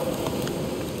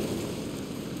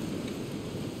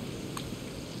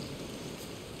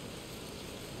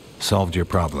 Solved your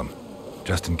problem.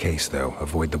 Just in case, though,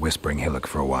 avoid the Whispering Hillock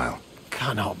for a while.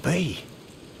 Cannot be.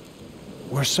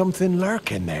 Where's something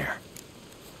lurking there?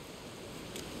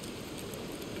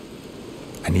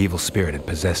 An evil spirit had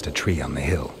possessed a tree on the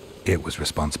hill. It was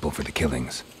responsible for the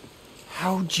killings.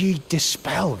 How'd ye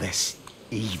dispel this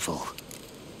evil?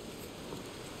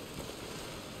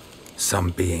 Some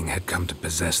being had come to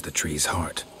possess the tree's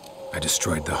heart. I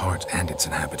destroyed the heart and its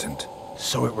inhabitant.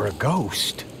 So it were a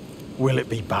ghost. Will it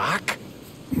be back?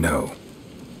 No.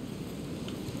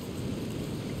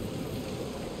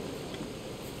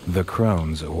 The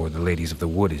crones, or the ladies of the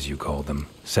wood as you call them,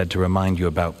 said to remind you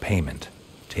about payment.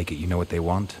 Take it you know what they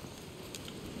want?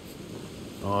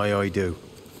 Aye, I do.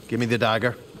 Give me the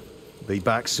dagger. Be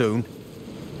back soon.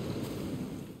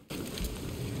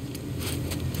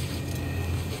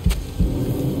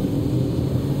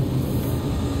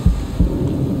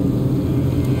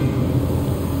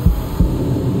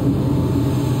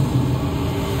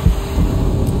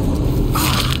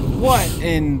 What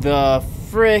in the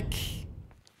frick?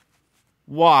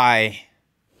 Why?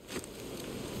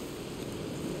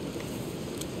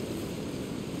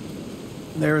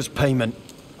 There's payment.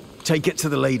 Take it to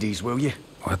the ladies, will you?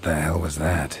 What the hell was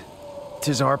that?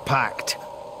 'Tis our pact.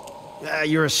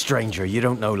 You're a stranger, you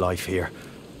don't know life here.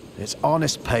 It's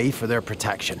honest pay for their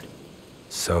protection.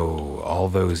 So, all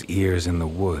those ears in the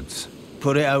woods,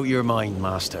 Put it out your mind,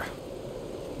 Master.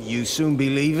 You soon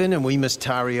be leaving, and we must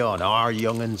tarry on, our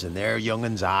young'uns and their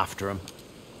young'uns after 'em.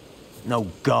 No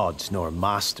gods nor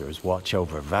masters watch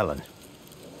over Velen.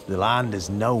 The land is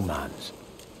no man's.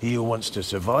 He who wants to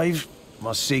survive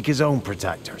must seek his own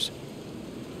protectors.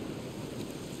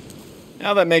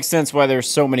 Now that makes sense why there's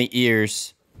so many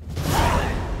ears.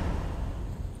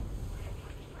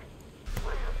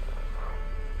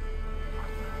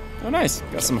 Oh, nice.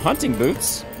 Got some hunting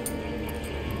boots.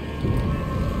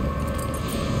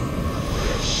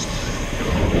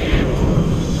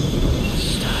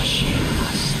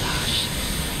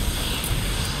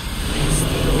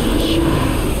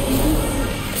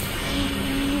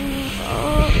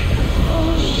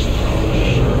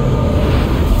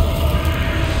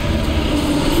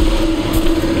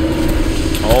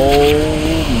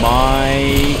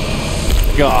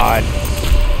 God.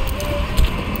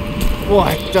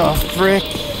 What the frick?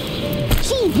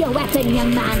 Sheathe your weapon,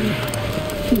 young man.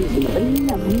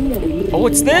 Oh,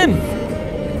 it's them.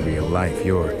 In real life,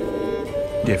 you're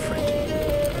different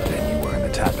than you were in the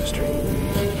tapestry.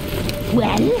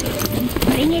 Well,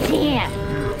 bring it here.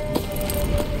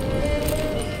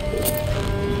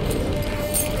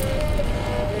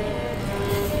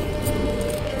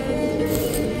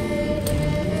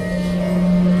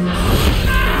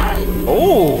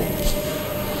 Oh!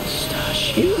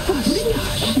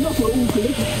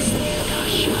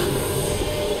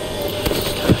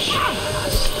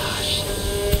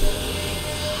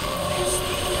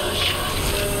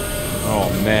 Oh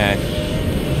man.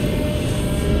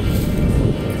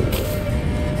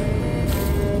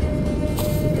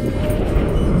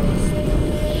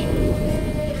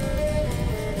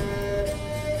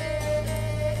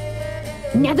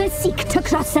 Never seek to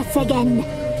cross us again.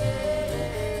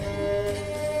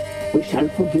 We shall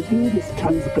forgive you this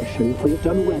transgression, for you've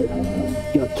done well.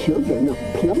 Your children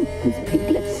are plump as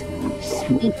piglets,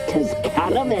 sweet as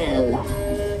caramel.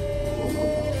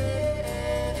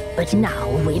 But now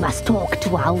we must talk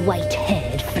to our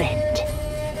white-haired friend.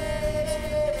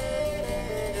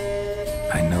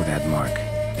 I know that mark.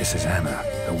 This is Anna,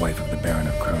 the wife of the Baron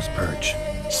of Crow's Perch.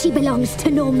 She belongs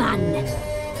to no man.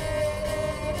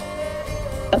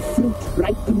 A fruit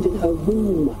ripened in her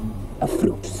womb. A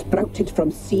fruit sprouted from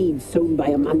seeds sown by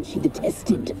a man she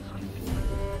detested.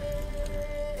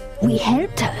 We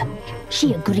helped her.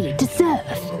 She agreed to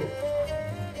serve.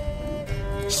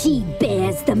 She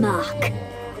bears the mark.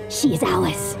 She is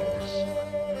ours.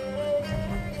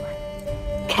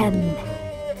 Come.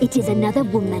 It is another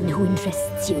woman who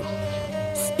interests you.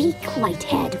 Speak,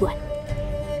 white-haired one.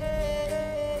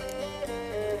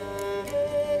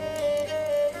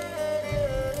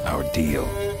 Our deal.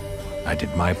 I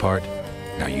did my part,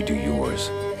 now you do yours.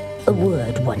 A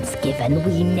word once given,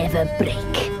 we never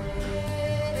break.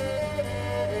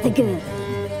 The girl.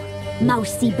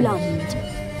 Mousy blonde.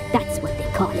 That's what they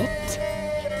call it.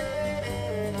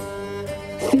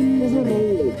 Thin as a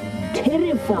rail,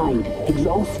 terrified,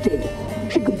 exhausted.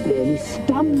 She could barely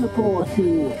stand, the poor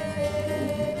thing.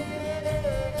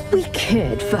 We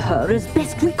cared for her as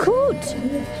best we could.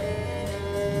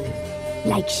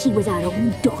 Like she was our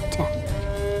own daughter.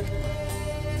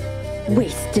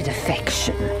 Wasted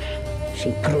affection.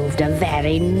 She proved a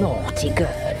very naughty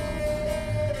girl.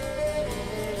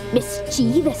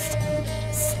 Mischievous,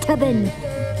 stubborn,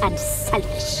 and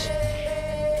selfish.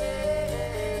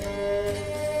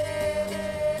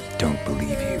 Don't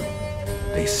believe you.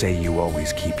 They say you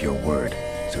always keep your word,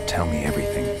 so tell me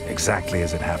everything, exactly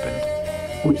as it happened.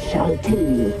 We shall tell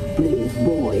you, brave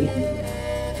boy.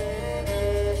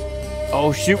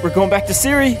 Oh shoot, we're going back to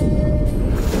Ciri.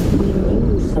 We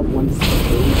knew someone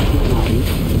strange behind.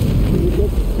 We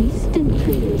left beast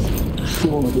trails,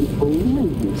 saw the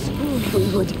omens. We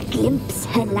would glimpse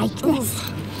her likeness,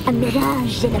 a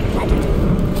mirage in a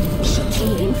flood. She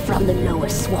came from the lower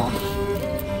swamp.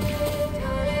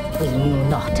 We knew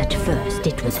not at first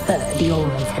it was her the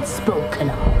omens had spoken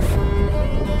of.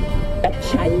 A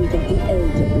child of the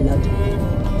elder blood.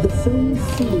 The soul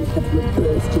seed that will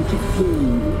burst into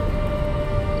flame.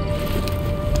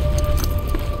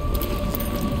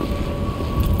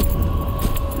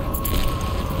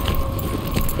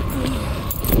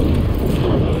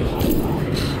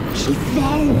 She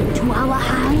fell into our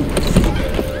hands.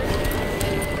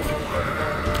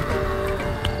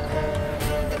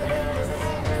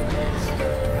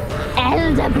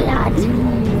 Elder blood. The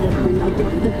blood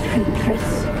of the traitress.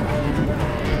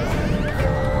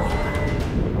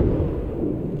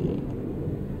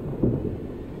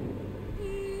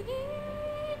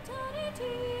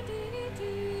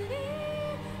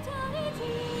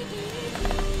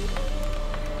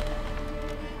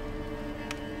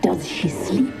 Does she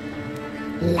sleep?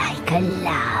 like a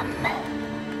lamb.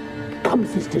 Come,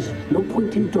 sisters, no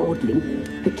point in dawdling.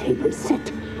 The table's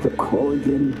set, the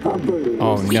cauldron bubbles.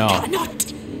 Oh no. We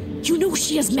cannot! You know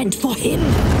she is meant for him!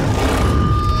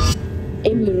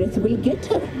 Imlerith will get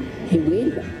her. He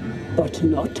will, but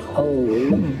not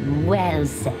whole. Well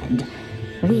said.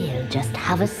 We'll just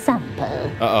have a sample.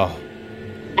 Uh-oh.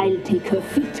 I'll take her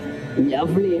feet.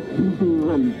 Lovely and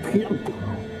plump.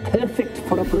 Perfect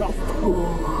for a broth.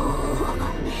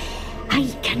 I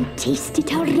can taste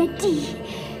it already.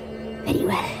 Very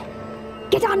well.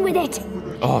 Get on with it.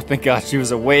 Oh, thank God she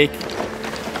was awake.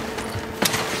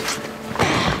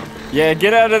 Yeah,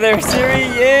 get out of there, Ciri.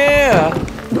 Yeah.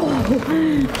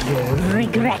 You'll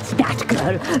regret that,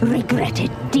 girl. Regret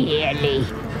it dearly.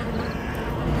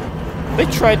 They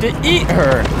tried to eat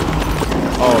her.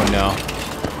 Oh no.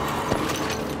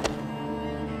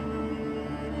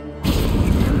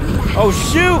 Oh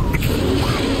shoot!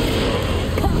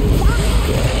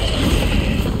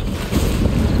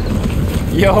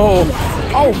 Yo!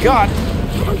 Oh God!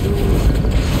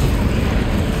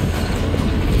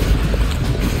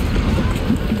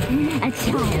 A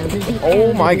child is the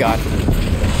Oh my God!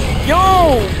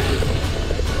 Yo!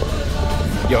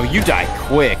 Yo, you die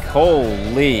quick.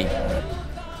 Holy.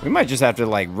 We might just have to,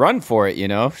 like, run for it, you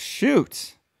know?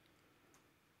 Shoot.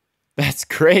 That's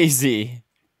crazy.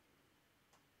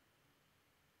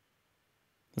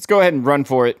 Let's go ahead and run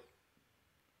for it.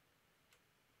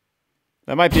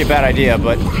 That might be a bad idea,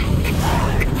 but...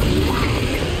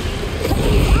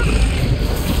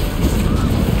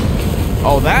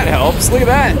 Oh, that helps. Look at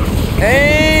that.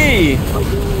 Hey!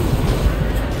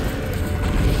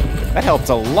 That helped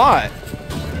a lot.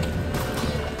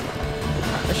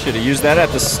 I should have used that at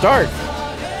the start.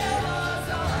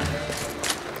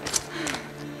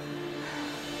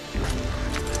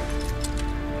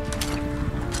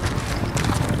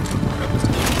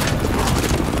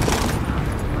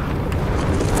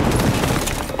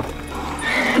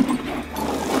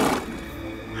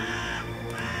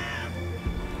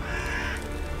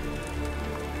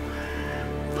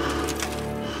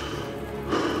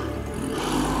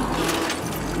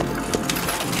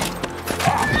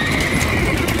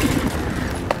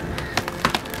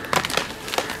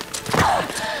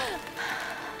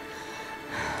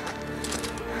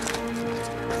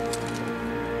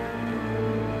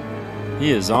 He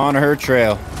is on her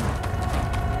trail.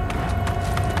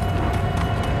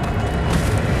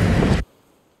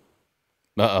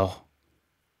 Uh-oh.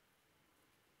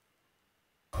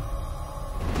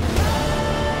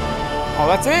 Oh,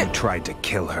 that's it? Tried to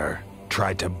kill her.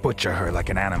 Tried to butcher her like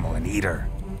an animal and eat her.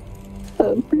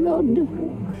 Her blood.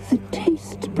 The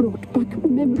taste brought back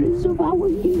memories of our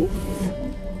youth.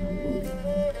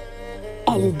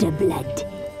 Elder blood.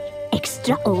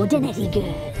 Extraordinary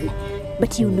girl.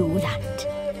 But you know that.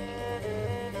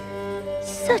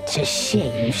 Such a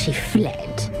shame she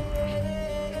fled.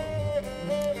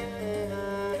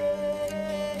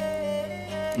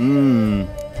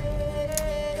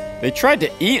 They tried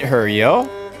to eat her, yo.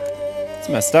 It's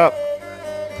messed up.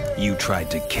 You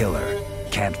tried to kill her.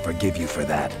 Can't forgive you for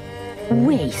that.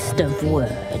 Waste of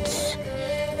words.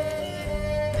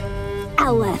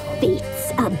 Our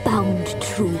fates are bound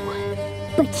true.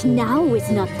 But now is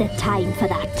not the time for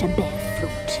that to bear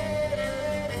fruit.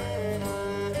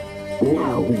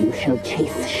 Now you shall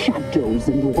chase shadows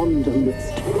and wander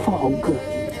midst fog.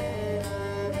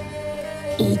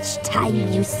 Each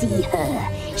time you see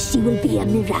her, she will be a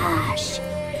mirage.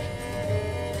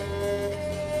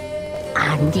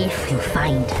 And if you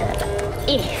find her,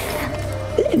 if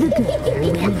the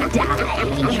girl will die.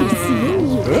 Seeing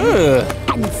you,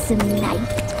 handsome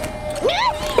knight.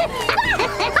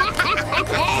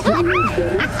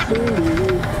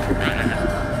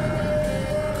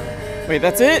 Wait,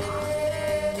 that's it?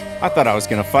 I thought I was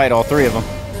gonna fight all three of them.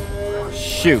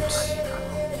 Shoot.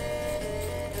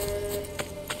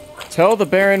 Tell the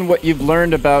Baron what you've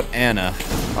learned about Anna.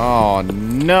 Oh,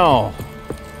 no.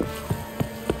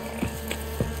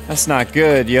 That's not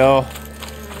good, yo.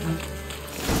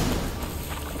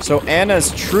 So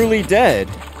Anna's truly dead.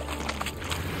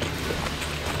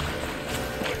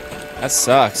 That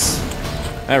sucks.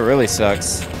 That really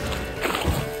sucks.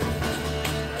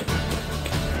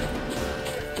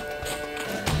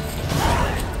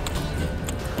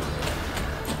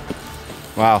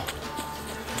 Wow.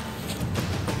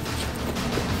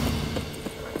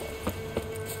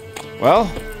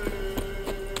 Well,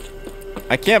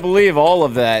 I can't believe all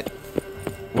of that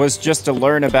was just to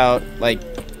learn about, like,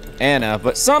 Anna,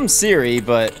 but some Ciri,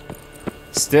 but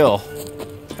still,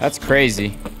 that's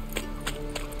crazy.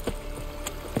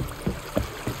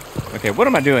 Okay, what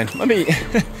am I doing? Let me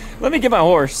get my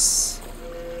horse.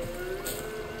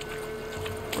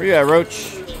 Where you at,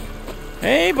 Roach?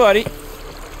 Hey, buddy.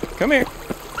 Come here.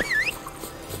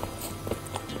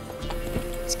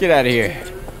 Let's get out of here.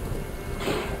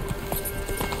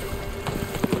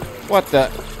 What the?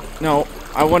 No,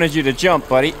 I wanted you to jump,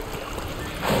 buddy.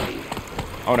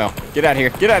 Oh no, get out of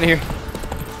here, get out of here.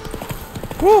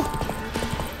 Woo!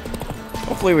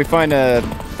 Hopefully we find a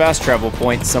fast travel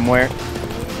point somewhere.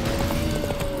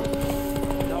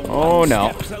 Oh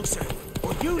no.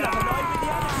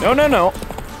 No, no, no.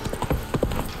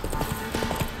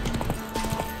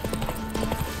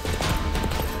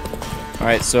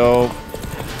 Alright, so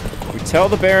we tell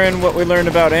the Baron what we learned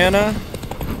about Anna.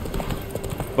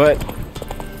 But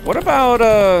what about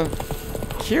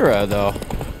Kira though?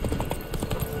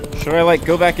 Should I like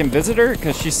go back and visit her?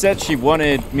 Because she said she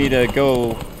wanted me to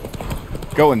go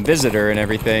and visit her and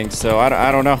everything, so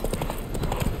I don't know.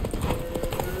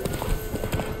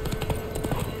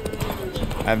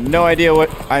 I have no idea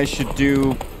what I should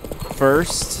do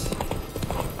first.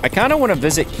 I kind of want to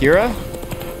visit Kira.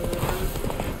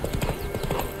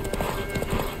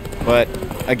 But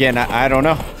again, I don't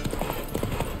know.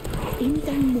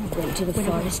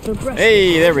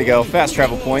 Hey, there we go. Fast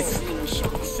travel point.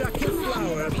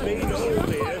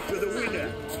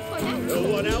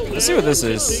 Let's see what this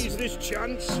is.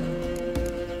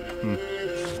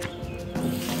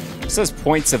 It says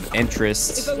points of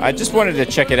interest. I just wanted to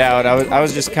check it out. I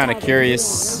was just kind of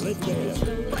curious.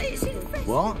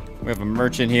 What? We have a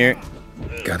merchant here.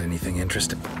 Got anything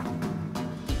interesting?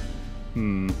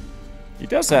 He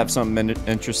does have something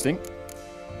interesting.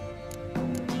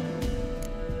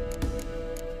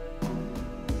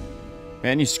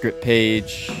 Manuscript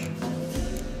page.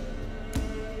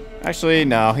 Actually,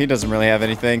 no, he doesn't really have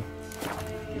anything.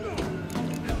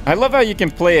 I love how you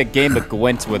can play a game of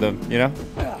Gwent with him, you know?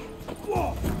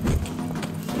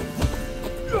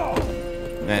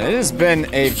 Man, it has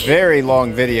been a very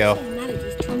long video.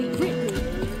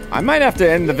 I might have to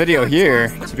end the video here,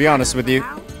 to be honest with you.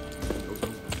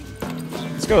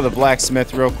 Let's go to the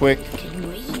blacksmith real quick.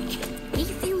 He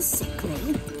feels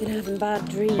sickly. Been having bad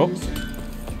dreams. Oh.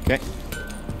 Okay.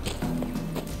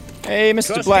 Hey,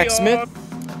 Mr. Blacksmith.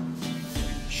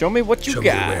 Show me what you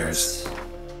got.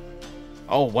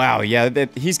 Oh, wow. Yeah,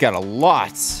 he's got a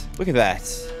lot. Look at that.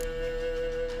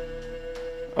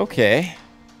 Okay.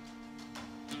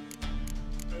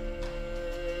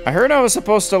 I heard I was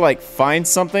supposed to, like, find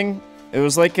something. It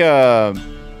was like a...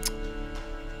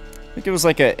 I think it was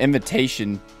like an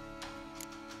invitation.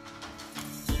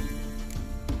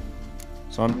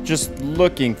 So I'm just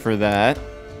looking for that.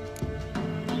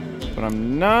 But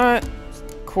I'm not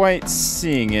quite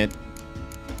seeing it.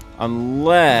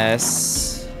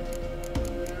 Unless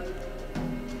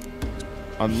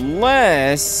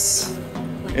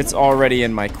it's already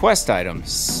in my quest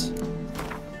items.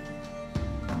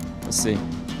 Let's see.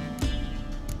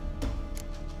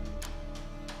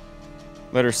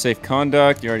 Letter safe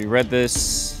conduct. You already read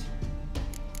this.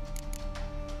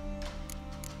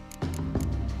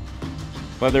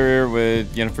 Leather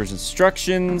with Yennefer's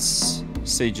instructions.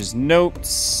 Sage's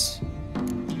notes.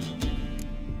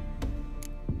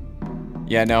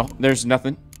 Yeah, no, there's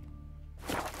nothing.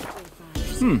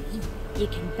 You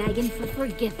can beg him for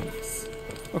forgiveness.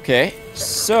 Okay,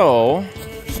 so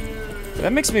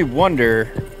that makes me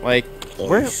wonder, like,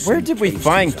 where did we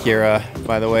find Kira,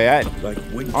 by the way? I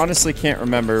honestly can't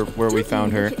remember where we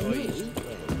found her.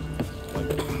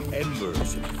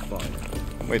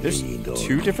 Wait, there's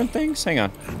two different things? Hang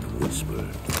on.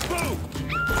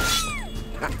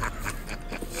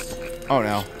 Oh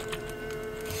no.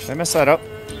 Did I mess that up?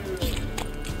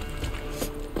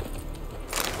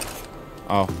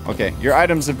 Oh, okay. Your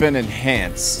items have been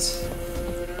enhanced.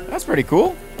 That's pretty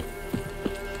cool.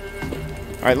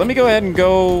 Alright, let me go ahead and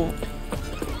go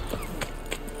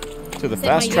to the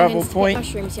fast travel point.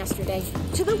 Mushrooms yesterday.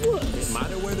 To the woods.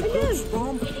 Matter where the cook's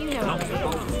from. You know.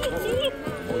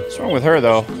 What's wrong with her,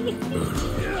 though?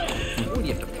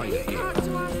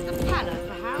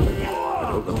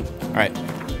 Alright,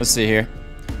 let's see here.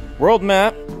 World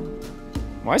map.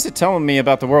 Why is it telling me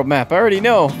about the world map? I already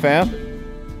know, fam.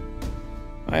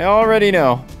 I already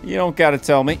know. You don't gotta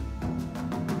tell me.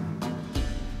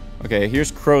 Okay,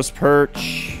 here's Crow's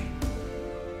Perch.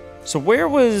 So where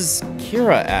was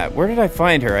Kira at? Where did I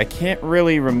find her? I can't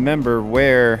really remember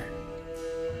where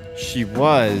she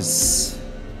was.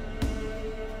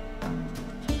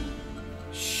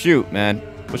 Shoot, man.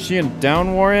 Was she in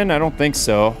Downwarren? I don't think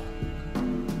so.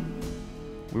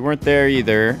 We weren't there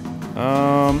either.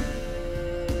 I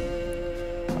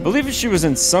believe she was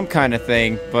in some kind of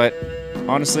thing, but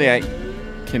honestly, I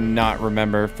cannot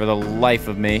remember for the life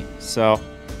of me. So,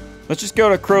 let's just go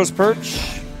to Crow's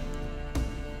Perch.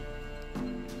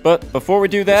 But before we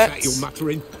do that,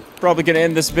 probably going to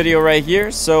end this video right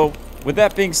here. So with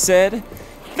that being said,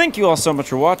 thank you all so much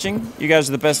for watching. You guys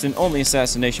are the best and only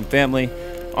assassination family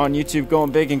on YouTube,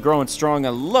 going big and growing strong. I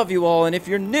love you all, and if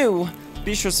you're new,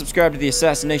 be sure to subscribe to the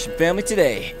Assassination family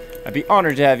today. I'd be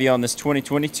honored to have you on this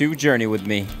 2022 journey with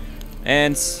me.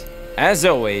 And as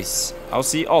always, I'll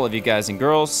see all of you guys and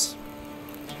girls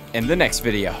in the next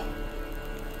video.